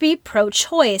always be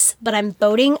pro-choice, but I'm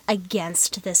voting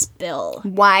against this bill."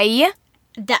 Why?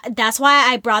 That's why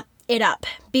I brought it up.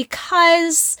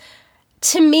 Because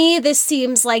to me, this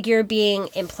seems like you're being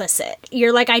implicit.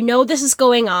 You're like, I know this is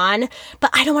going on,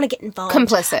 but I don't want to get involved.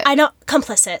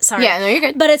 Complicit, sorry. Yeah, no, you're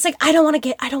good. But it's like, I don't want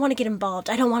to get involved.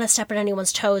 I don't want to step on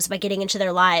anyone's toes by getting into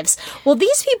their lives. Well,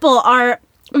 these people are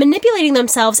manipulating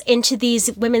themselves into these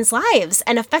women's lives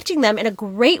and affecting them in a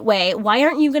great way. Why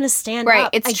aren't you going to stand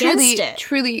up against it? It's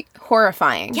truly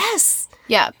horrifying. Yes.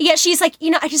 Yeah. Yeah, she's like,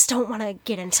 I just don't want to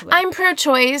get into it. I'm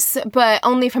pro-choice, but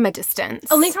only from a distance.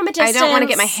 I don't want to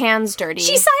get my hands dirty.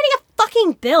 She's signing a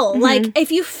fucking bill. Mm-hmm. Like, if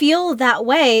you feel that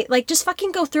way, like, just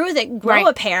fucking go through with it, grow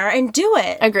a pair, and do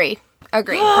it. Agree.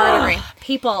 Hard agree.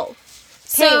 People.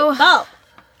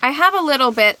 I have a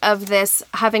little bit of this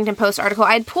Huffington Post article.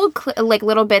 I'd pulled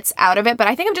little bits out of it, but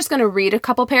I think I'm just going to read a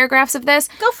couple paragraphs of this.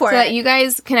 Go for it. So that you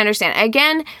guys can understand.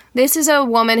 Again, this is a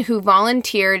woman who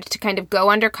volunteered to kind of go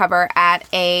undercover at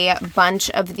a bunch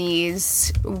of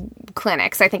these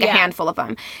clinics. I think a handful of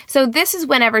them. So this is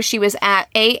whenever she was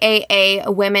at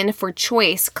AAA Women for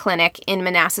Choice clinic in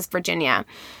Manassas, Virginia.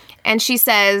 And she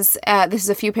says, this is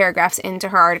a few paragraphs into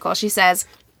her article, she says,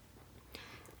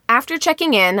 "After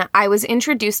checking in, I was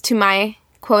introduced to my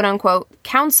quote-unquote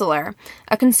counselor,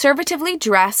 a conservatively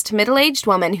dressed, middle-aged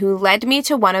woman who led me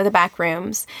to one of the back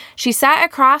rooms. She sat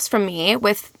across from me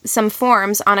with some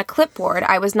forms on a clipboard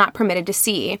I was not permitted to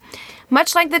see.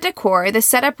 Much like the decor, the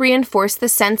setup reinforced the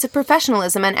sense of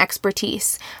professionalism and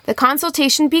expertise. The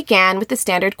consultation began with the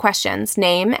standard questions: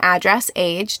 name, address,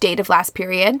 age, date of last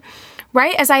period.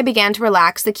 Right as I began to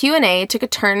relax, the Q&A took a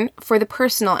turn for the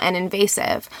personal and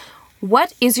invasive.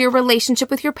 What is your relationship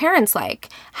with your parents like?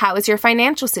 How is your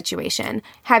financial situation?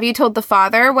 Have you told the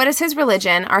father? What is his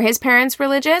religion? Are his parents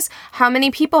religious? How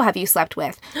many people have you slept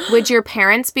with? Would your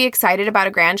parents be excited about a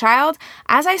grandchild?"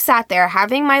 As I sat there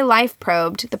having my life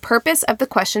probed, the purpose of the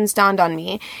questions dawned on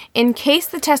me. In case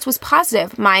the test was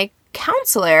positive, my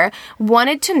counselor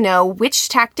wanted to know which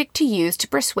tactic to use to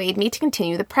persuade me to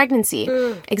continue the pregnancy.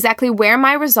 Exactly where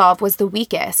my resolve was the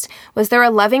weakest. Was there a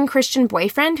loving Christian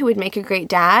boyfriend who would make a great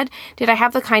dad? Did I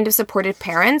have the kind of supportive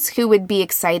parents who would be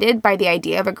excited by the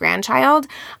idea of a grandchild?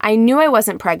 I knew I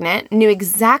wasn't pregnant, knew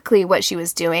exactly what she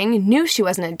was doing, knew she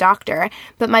wasn't a doctor,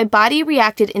 but my body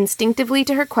reacted instinctively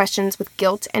to her questions with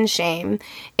guilt and shame.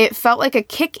 It felt like a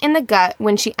kick in the gut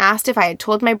when she asked if I had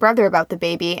told my brother about the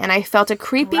baby, and I felt a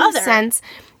creeping sense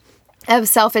of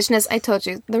selfishness. I told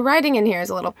you, the writing in here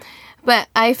is a little... But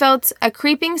I felt a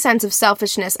creeping sense of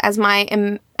selfishness as I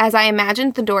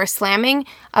imagined the door slamming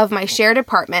of my shared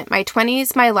apartment, my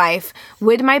 20s, my life.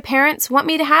 Would my parents want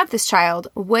me to have this child?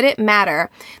 Would it matter?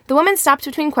 The woman stopped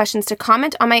between questions to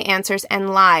comment on my answers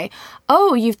and lie.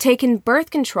 "Oh, you've taken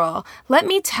birth control. Let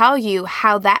me tell you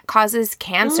how that causes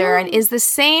cancer and is the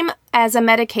same as a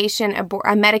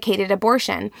medicated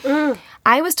abortion.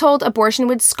 I was told abortion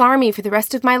would scar me for the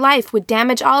rest of my life, would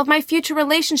damage all of my future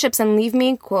relationships and leave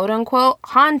me, quote-unquote,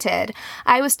 haunted.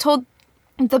 I was told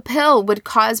the pill would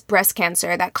cause breast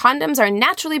cancer, that condoms are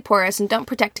naturally porous and don't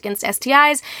protect against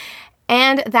STIs,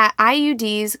 and that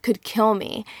IUDs could kill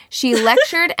me. She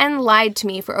lectured and lied to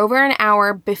me for over an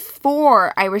hour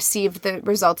before I received the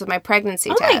results of my pregnancy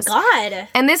test. Oh my God.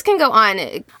 And this can go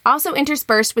on. Also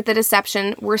interspersed with the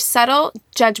deception were subtle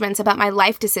judgments about my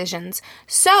life decisions.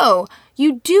 So,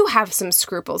 you do have some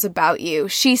scruples about you,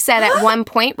 she said at one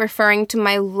point, referring to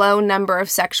my low number of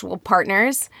sexual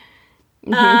partners.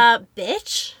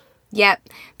 Bitch? Yep.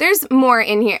 There's more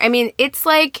in here. I mean, it's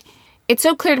like... It's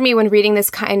so clear to me when reading this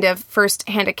kind of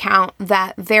first-hand account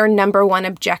that their number one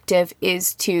objective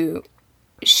is to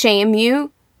shame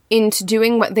you into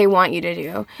doing what they want you to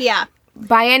do. Yeah.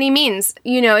 by any means.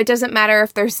 You know, it doesn't matter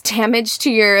if there's damage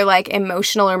to your, like,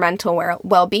 emotional or mental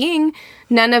well-being.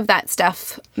 None of that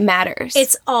stuff matters.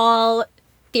 It's all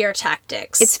fear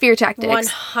tactics. It's fear tactics.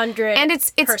 100%. And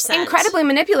it's incredibly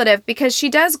manipulative, because she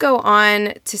does go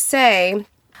on to say,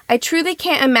 I truly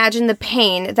can't imagine the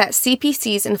pain that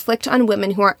CPCs inflict on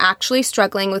women who are actually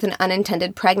struggling with an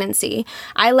unintended pregnancy.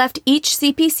 I left each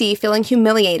CPC feeling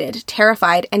humiliated,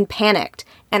 terrified, and panicked,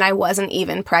 and I wasn't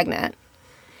even pregnant.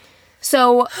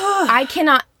 So I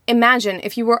cannot imagine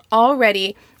if you were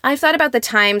already... I've thought about the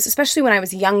times, especially when I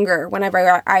was younger,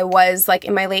 whenever I was like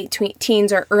in my late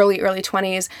teens or early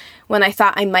 20s, when I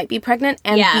thought I might be pregnant,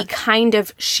 and the kind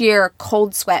of sheer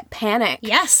cold sweat panic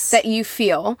that you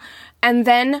feel. And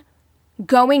then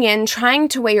going in, trying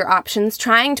to weigh your options,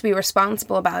 trying to be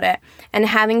responsible about it, and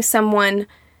having someone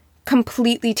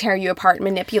completely tear you apart and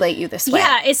manipulate you this way.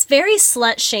 Yeah, it's very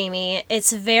slut-shamey. It's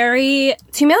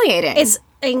humiliating. It's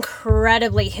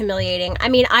incredibly humiliating. I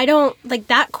mean, I don't like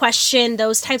that question,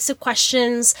 those types of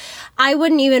questions. I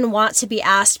wouldn't even want to be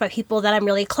asked by people that I'm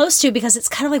really close to, because it's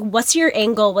kind of like, what's your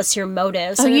angle? What's your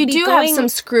motive? So you do have some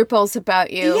scruples about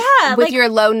you. Yeah. With your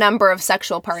low number of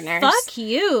sexual partners. Fuck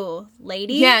you,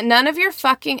 lady. Yeah, none of your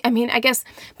fucking, I mean, I guess,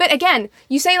 but again,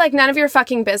 you say like none of your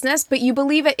fucking business, but you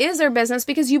believe it is their business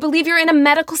because you believe you're in a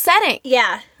medical setting.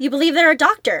 Yeah. You believe they're a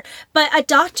doctor. But a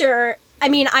doctor... I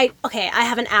mean, I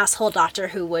have an asshole doctor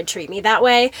who would treat me that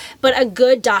way, but a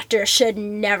good doctor should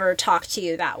never talk to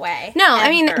you that way. No, ever. I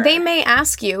mean, they may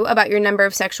ask you about your number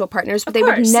of sexual partners, but they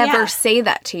would never say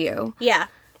that to you. Yeah.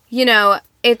 You know,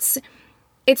 it's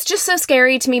just so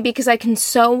scary to me, because I can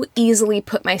so easily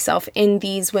put myself in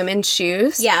these women's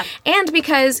shoes. Yeah. And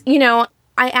because, you know,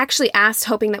 I actually asked,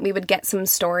 hoping that we would get some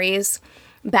stories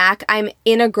back. I'm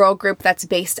in a girl group that's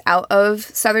based out of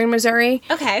Southern Missouri.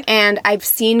 Okay. And I've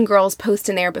seen girls post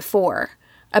in there before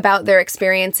about their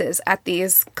experiences at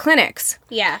these clinics.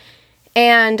 Yeah.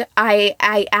 And I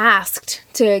asked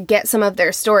to get some of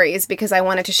their stories because I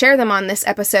wanted to share them on this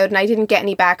episode, and I didn't get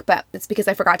any back, but it's because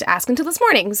I forgot to ask until this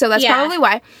morning. So that's probably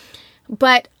why.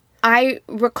 But I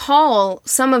recall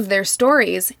some of their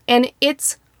stories, and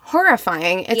it's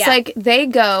horrifying. It's like they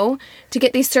go to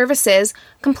get these services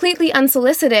completely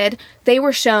unsolicited. They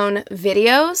were shown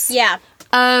videos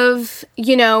of,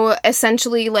 you know,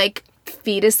 essentially like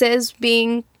fetuses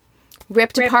being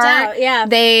ripped apart. Out, yeah.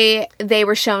 They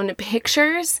were shown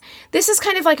pictures. This is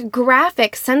kind of like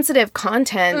graphic, sensitive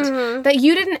content that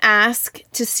you didn't ask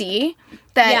to see,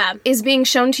 that is being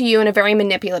shown to you in a very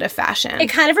manipulative fashion. It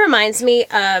kind of reminds me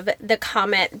of the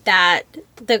comment that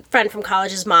the friend from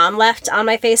college's mom left on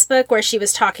my Facebook, where she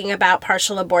was talking about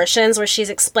partial abortions, where she's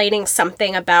explaining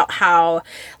something about how,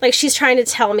 like, she's trying to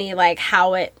tell me, like,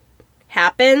 how it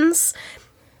happens.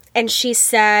 And she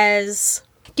says,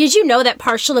 did you know that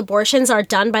partial abortions are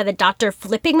done by the doctor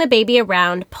flipping the baby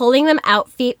around, pulling them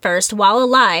out feet first while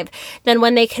alive? Then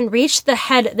when they can reach the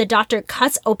head, the doctor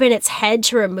cuts open its head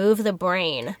to remove the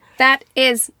brain. That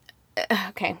is...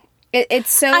 okay. It's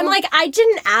so... I'm like, I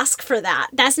didn't ask for that.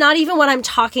 That's not even what I'm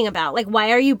talking about. Like,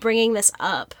 why are you bringing this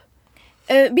up?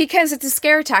 Because it's a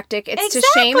scare tactic. It's to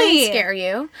shame and scare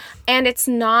you. And it's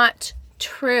not...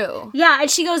 true. Yeah,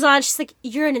 and she goes on, she's like,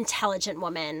 you're an intelligent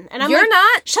woman. And I'm You're like,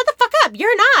 not. Shut the fuck up.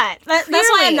 You're not. That's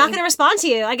why I'm not going to respond to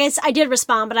you. I guess I did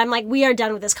respond, but I'm like, we are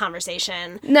done with this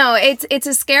conversation. No, it's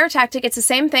a scare tactic. It's the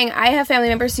same thing. I have family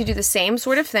members who do the same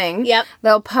sort of thing. Yep.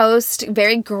 They'll post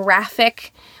very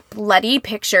graphic, bloody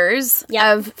pictures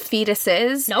of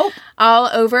fetuses. Nope. All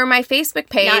over my Facebook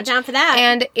page. Not down for that.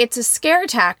 And it's a scare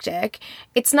tactic.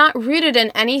 It's not rooted in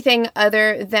anything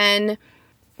other than...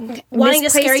 wanting to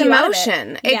scare you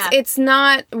emotion. Out of it. It's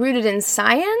not rooted in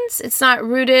science. It's not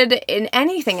rooted in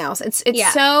anything else. It's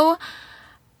so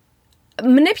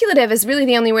manipulative is really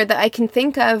the only word that I can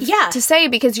think of to say,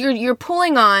 because you're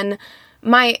pulling on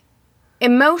my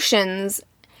emotions.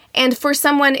 And for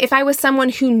someone, if I was someone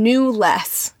who knew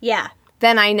less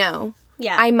than I know,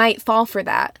 I might fall for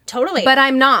that. Totally. But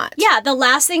I'm not. Yeah, the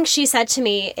last thing she said to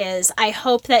me is, I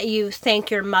hope that you thank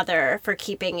your mother for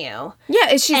keeping you.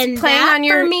 Yeah, she's playing on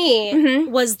your... for me,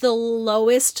 was the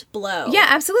lowest blow. Yeah,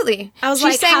 absolutely. I was she's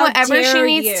like, saying how whatever dare she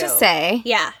needs you? to say.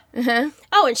 Yeah.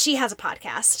 Oh, and she has a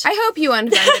podcast. I hope you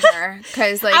unfriended her,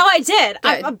 because like... Oh, I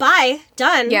did. Bye.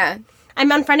 Done. Yeah. I'm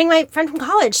unfriending my friend from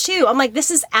college, too. I'm like, this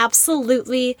is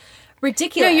absolutely...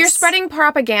 ridiculous. No, you're spreading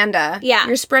propaganda. Yeah.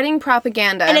 You're spreading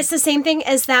propaganda. And it's the same thing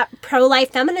as that pro-life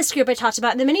feminist group I talked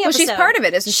about in the mini episode. Well, she's part of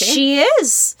it, isn't she? She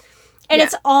is. And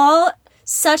it's all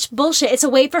such bullshit. It's a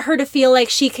way for her to feel like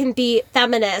she can be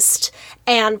feminist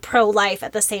and pro-life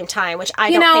at the same time, which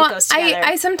I don't think goes together.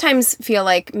 I sometimes feel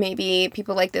like maybe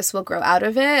people like this will grow out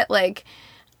of it. Like,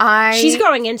 She's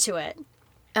growing into it.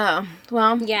 Oh,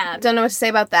 well, Yeah. don't know what to say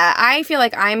about that. I feel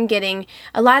like I'm getting,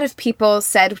 a lot of people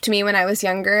said to me when I was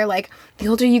younger, like, the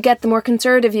older you get, the more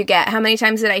conservative you get. How many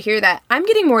times did I hear that? I'm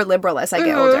getting more liberal as I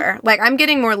get older. Like, I'm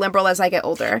getting more liberal as I get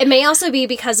older. It may also be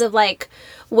because of, like,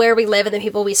 where we live and the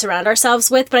people we surround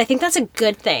ourselves with, but I think that's a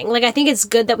good thing. Like, I think it's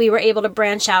good that we were able to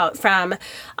branch out from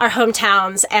our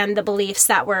hometowns and the beliefs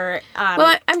that were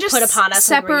Well, I'm just put upon us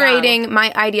when we were young. separating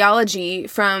my ideology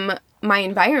from my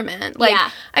environment. Like, Yeah.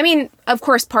 I mean, of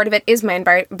course, part of it is my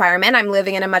environment. I'm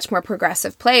living in a much more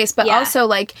progressive place, but Yeah. also,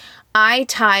 like, I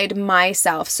tied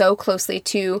myself so closely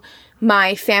to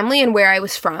my family and where I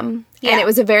was from. Yeah. And it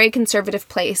was a very conservative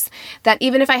place that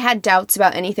even if I had doubts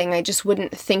about anything, I just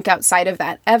wouldn't think outside of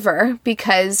that ever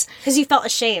because Because you felt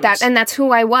ashamed. that's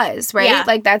who I was, right? Yeah.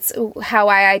 Like, that's how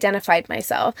I identified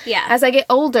myself. Yeah. As I get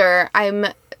older, I'm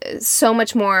so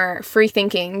much more free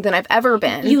thinking than I've ever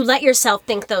been. You let yourself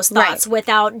think those thoughts Right.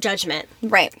 without judgment.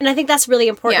 Right. And I think that's really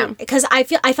important Yeah. because I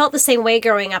felt the same way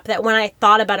growing up, that when I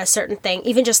thought about a certain thing,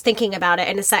 even just thinking about it,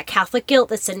 and it's that Catholic guilt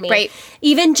that's in me. Right.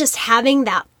 Even just having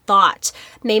that thought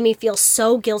made me feel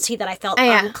so guilty that I felt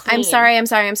unclean. I'm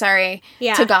sorry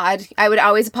Yeah. to God. I would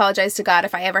always apologize to God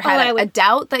if I ever had I a would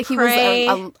doubt that he pray.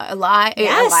 was alive,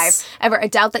 Yes. ever a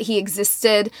doubt that he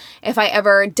existed. If I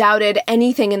ever doubted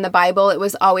anything in the Bible, it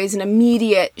was always an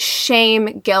immediate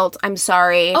shame, guilt. I'm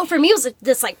sorry. Oh, for me, it was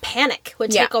this like panic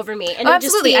would Yeah. take over me, and Oh, it would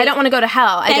just absolutely. be I don't want to go to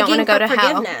hell. I don't want to begging go for to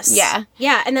hell. forgiveness. Yeah.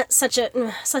 yeah, and that's such an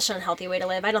unhealthy way to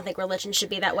live. I don't think religion should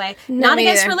be that way. No, Not me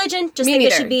against neither. religion, just Me think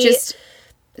neither. it should be Just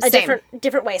a same.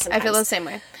 different way I sometimes. feel the same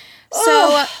way. So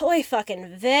Oh, oy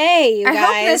fucking vey, you I guys.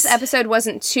 hope this episode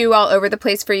wasn't too all over the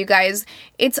place for you guys.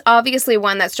 It's obviously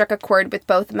one that struck a chord with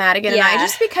both Madigan and I, Yeah.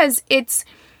 just because it's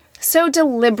so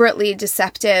deliberately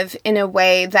deceptive in a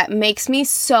way that makes me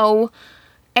so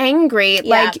angry.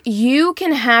 Yeah. Like, you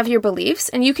can have your beliefs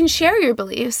and you can share your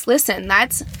beliefs. Listen,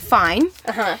 that's fine.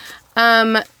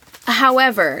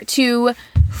 However, to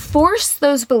force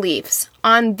those beliefs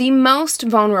on the most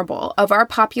vulnerable of our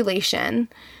population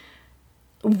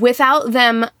without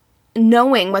them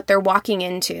knowing what they're walking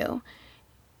into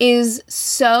is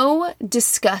so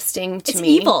disgusting to It's me.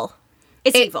 evil.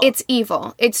 It's evil. It's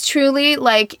evil. It's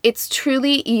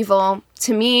truly evil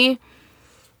to me.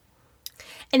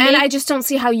 And they- I just don't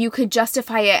see how you could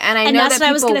justify it. And I and know that's that what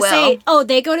I was people going to will. say. Oh,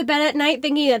 they go to bed at night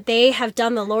thinking that they have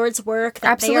done the Lord's work,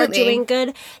 that they Absolutely. are doing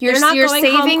good. You're- They're not you're going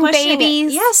home saving questioning it.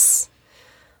 babies. Yes.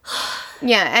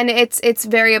 Yeah, and it's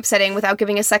very upsetting without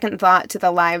giving a second thought to the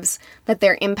lives that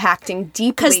they're impacting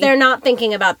deeply. Because they're not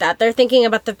thinking about that. They're thinking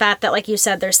about the fact that, like you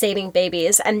said, they're saving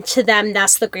babies. And to them,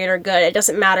 that's the greater good. It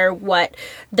doesn't matter what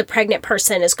the pregnant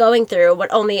person is going through.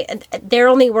 They're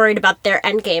only worried about their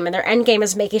end game. And their end game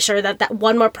is making sure that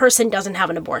one more person doesn't have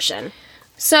an abortion.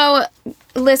 So,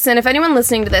 listen, if anyone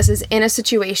listening to this is in a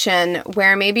situation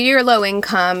where maybe you're low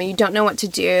income, you don't know what to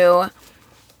do,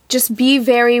 just be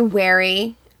very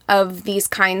wary of these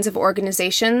kinds of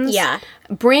organizations. Yeah.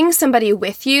 Bring somebody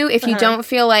with you if you don't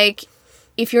feel like,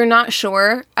 if you're not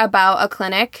sure about a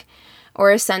clinic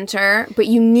or a center, but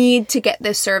you need to get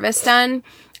this service done.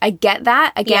 I get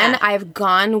that. Again, Yeah. I've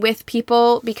gone with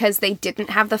people because they didn't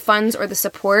have the funds or the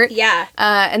support. Yeah.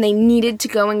 And they needed to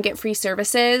go and get free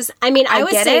services. I mean, I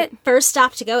would get say it. first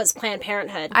stop to go is Planned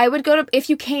Parenthood. I would go to, if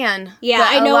you can. Yeah, But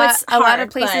I know it's a lot hard, of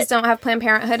places but- don't have Planned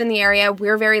Parenthood in the area.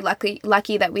 We're very lucky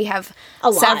that we have A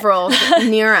lot. several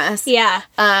near us. Yeah.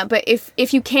 But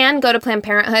if you can go to Planned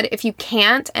Parenthood, if you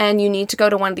can't and you need to go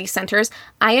to one of these centers,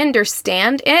 I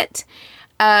understand it.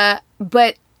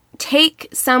 But take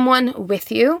someone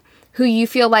with you who you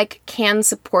feel like can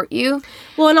support you.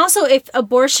 Well, and also, if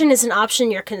abortion is an option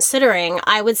you're considering,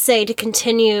 I would say to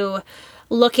continue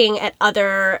looking at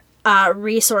other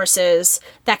resources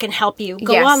that can help you.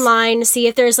 Go Yes. online, see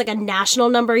if there's like a national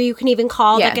number you can even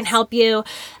call Yes. that can help you.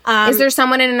 Is there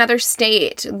someone in another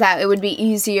state that it would be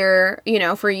easier,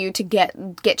 for you to get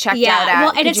checked Yeah, out at? well,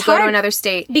 and Could it's you go to hard another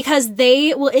state? because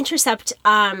they will intercept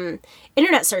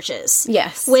internet searches.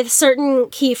 Yes. With certain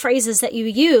key phrases that you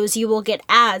use, you will get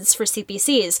ads for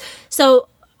CPCs. So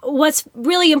what's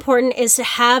really important is to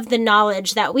have the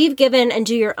knowledge that we've given and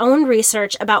do your own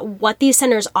research about what these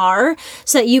centers are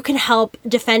so that you can help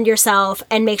defend yourself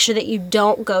and make sure that you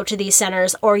don't go to these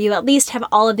centers, or you at least have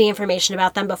all of the information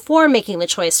about them before making the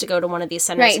choice to go to one of these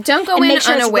centers. Right. Don't go and in make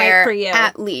sure it's right unaware, for you.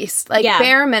 at least. Like, Yeah.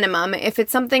 bare minimum. If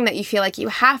it's something that you feel like you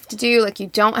have to do, like you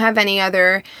don't have any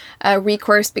other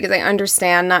recourse, because I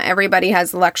understand not everybody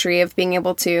has the luxury of being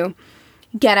able to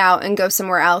get out and go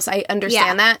somewhere else. I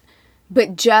understand Yeah. that.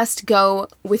 But just go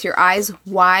with your eyes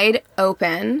wide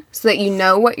open so that you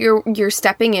know what you're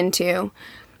stepping into.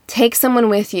 Take someone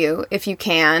with you if you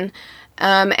can.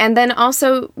 And then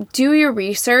also do your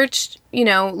research,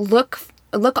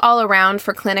 look all around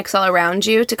for clinics all around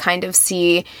you to kind of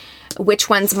see which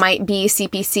ones might be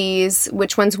CPCs,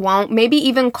 which ones won't. Maybe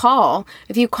even call.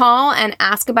 If you call and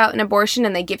ask about an abortion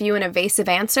and they give you an evasive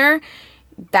answer,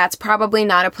 that's probably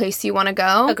not a place you want to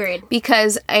go. Agreed.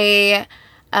 Because a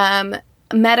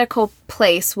medical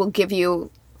place will give you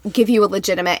a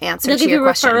legitimate answer They'll to give your you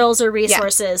question. referrals or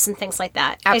resources and things like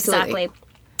that. Absolutely. Exactly.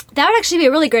 That would actually be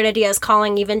a really great idea, is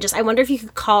calling even just, I wonder if you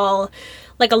could call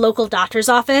like a local doctor's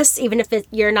office, even if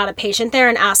you're not a patient there,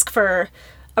 and ask for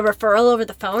a referral over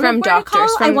the phone From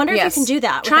doctors. I wonder if you can do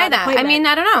that. Try that. I mean,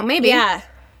 I don't know. Maybe. Yeah.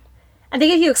 I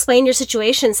think if you explain your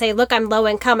situation, say, look, I'm low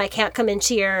income, I can't come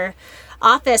into your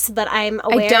office, but I'm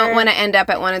aware... I don't want to end up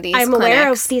at one of these clinics. clinics.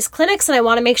 Aware of these clinics, and I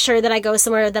want to make sure that I go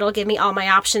somewhere that'll give me all my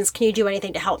options. Can you do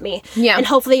anything to help me? Yeah. And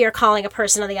hopefully you're calling a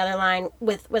person on the other line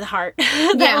with a heart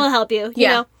that will help you, you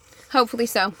know? Hopefully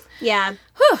so. Yeah.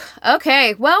 Whew.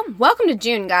 Okay. Well, welcome to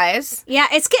June, guys. Yeah,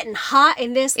 it's getting hot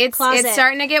in this closet. It's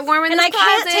starting to get warm in and this I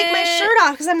closet. can't take my shirt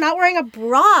off because I'm not wearing a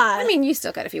bra. I mean, you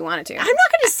still could if you wanted to. I'm not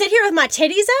going to sit here with my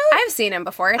titties out. I've seen them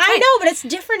before. I know, but it's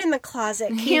different in the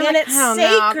closet, Keegan. It's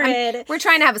sacred. We're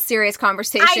trying to have a serious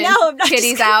conversation. I know. I'm not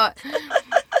titties out.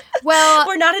 Well,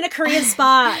 we're not in a Korean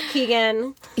spa,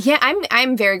 Keegan. Yeah,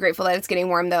 I'm very grateful that it's getting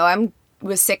warm, though.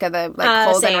 Was sick of the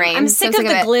cold and rain. I'm sick of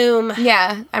the gloom.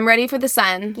 Yeah, I'm ready for the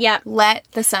sun. Yeah. Let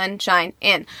the sun shine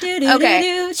in.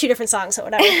 Okay. 2 different songs, so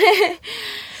whatever.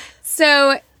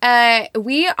 So,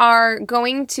 we are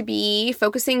going to be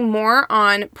focusing more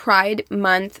on Pride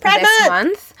Month this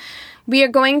month. We are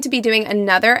going to be doing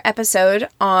another episode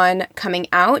on coming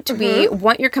out. Mm-hmm. We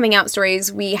want your coming out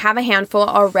stories. We have a handful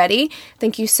already.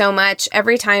 Thank you so much.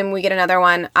 Every time we get another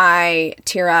one, I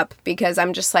tear up because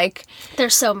I'm just like...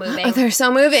 They're so moving. They're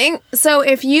so moving. So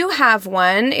if you have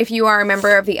one, if you are a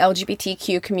member of the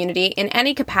LGBTQ community in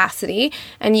any capacity,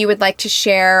 and you would like to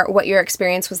share what your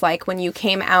experience was like when you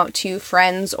came out to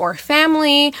friends or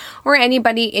family or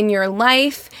anybody in your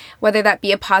life, whether that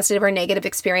be a positive or negative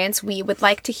experience, we would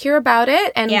like to hear about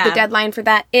it. And the deadline for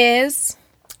that is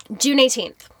June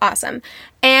 18th. Awesome.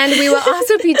 And we will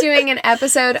also be doing an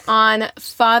episode on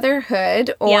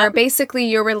fatherhood, or basically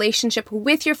your relationship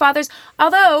with your fathers.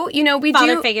 Although,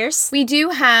 we do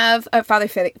have father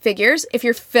figures. If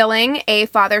you're filling a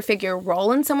father figure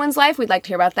role in someone's life, we'd like to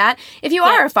hear about that. If you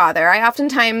are a father,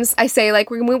 I say, like,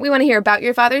 we want to hear about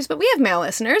your fathers, but we have male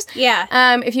listeners. Yeah.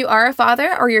 If you are a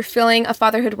father or you're filling a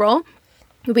fatherhood role,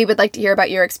 we would like to hear about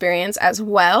your experience as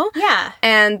well. Yeah.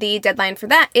 And the deadline for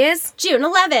that is June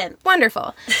 11th.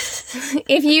 Wonderful.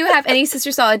 If you have any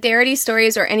Sister Solidarity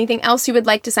stories or anything else you would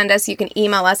like to send us, you can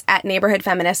email us at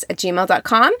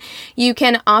neighborhoodfeminist@gmail.com. You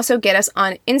can also get us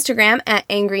on Instagram at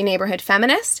Angry Neighborhood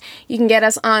Feminist. You can get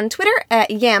us on Twitter at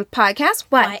YANF Podcast,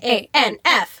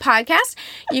 YANF Podcast.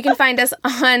 You can find us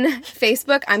on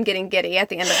Facebook. I'm getting giddy at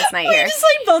the end of this night here. We just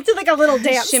both did a little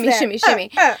dance. Shimmy, shimmy,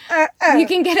 shimmy. You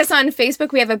can get us on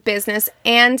Facebook. We have a business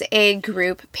and a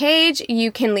group page.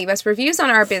 You can leave us reviews on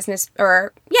our business,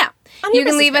 you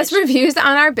can leave us reviews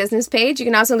on our business page. You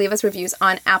can also leave us reviews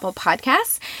on Apple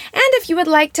Podcasts. And if you would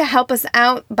like to help us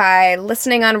out by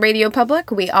listening on Radio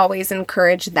Public, we always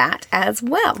encourage that as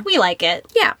well. We like it.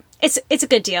 Yeah. It's a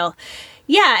good deal.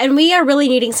 Yeah, and we are really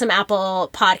needing some Apple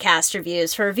Podcast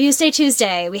reviews for Reviews Day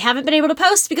Tuesday. We haven't been able to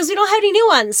post because we don't have any new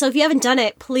ones. So if you haven't done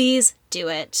it, please do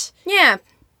it. Yeah.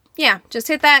 Yeah. Just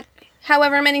hit that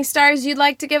however many stars you'd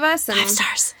like to give us. 5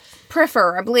 stars.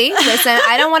 Preferably. Listen,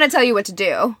 I don't want to tell you what to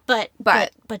do. But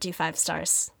do 5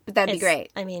 stars. That'd be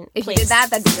great. I mean, if you did that,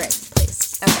 that'd be great.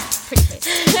 Please. Okay. Pretty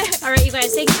please. All right, you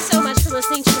guys, thank you so much for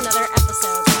listening to another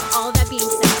episode. All of that being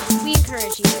said, we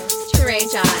encourage you to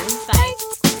rage on. Bye.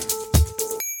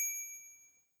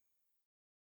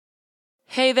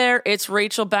 Hey there, it's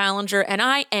Rachel Ballinger, and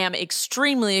I am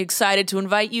extremely excited to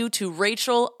invite you to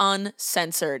Rachel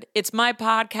Uncensored. It's my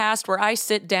podcast where I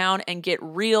sit down and get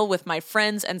real with my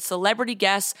friends and celebrity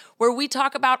guests, where we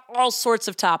talk about all sorts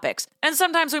of topics. And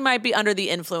sometimes we might be under the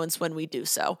influence when we do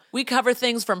so. We cover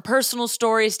things from personal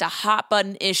stories to hot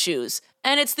button issues.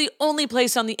 And it's the only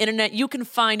place on the internet you can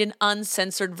find an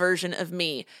uncensored version of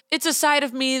me. It's a side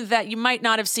of me that you might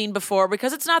not have seen before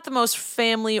because it's not the most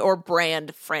family or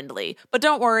brand friendly. But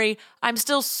don't worry, I'm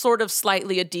still sort of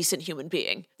slightly a decent human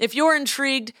being. If you're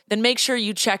intrigued, then make sure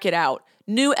you check it out.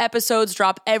 New episodes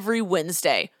drop every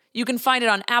Wednesday. You can find it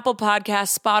on Apple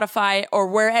Podcasts, Spotify, or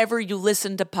wherever you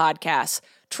listen to podcasts.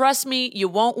 Trust me, you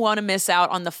won't want to miss out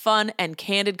on the fun and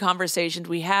candid conversations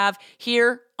we have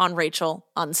here on Rachel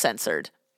Uncensored.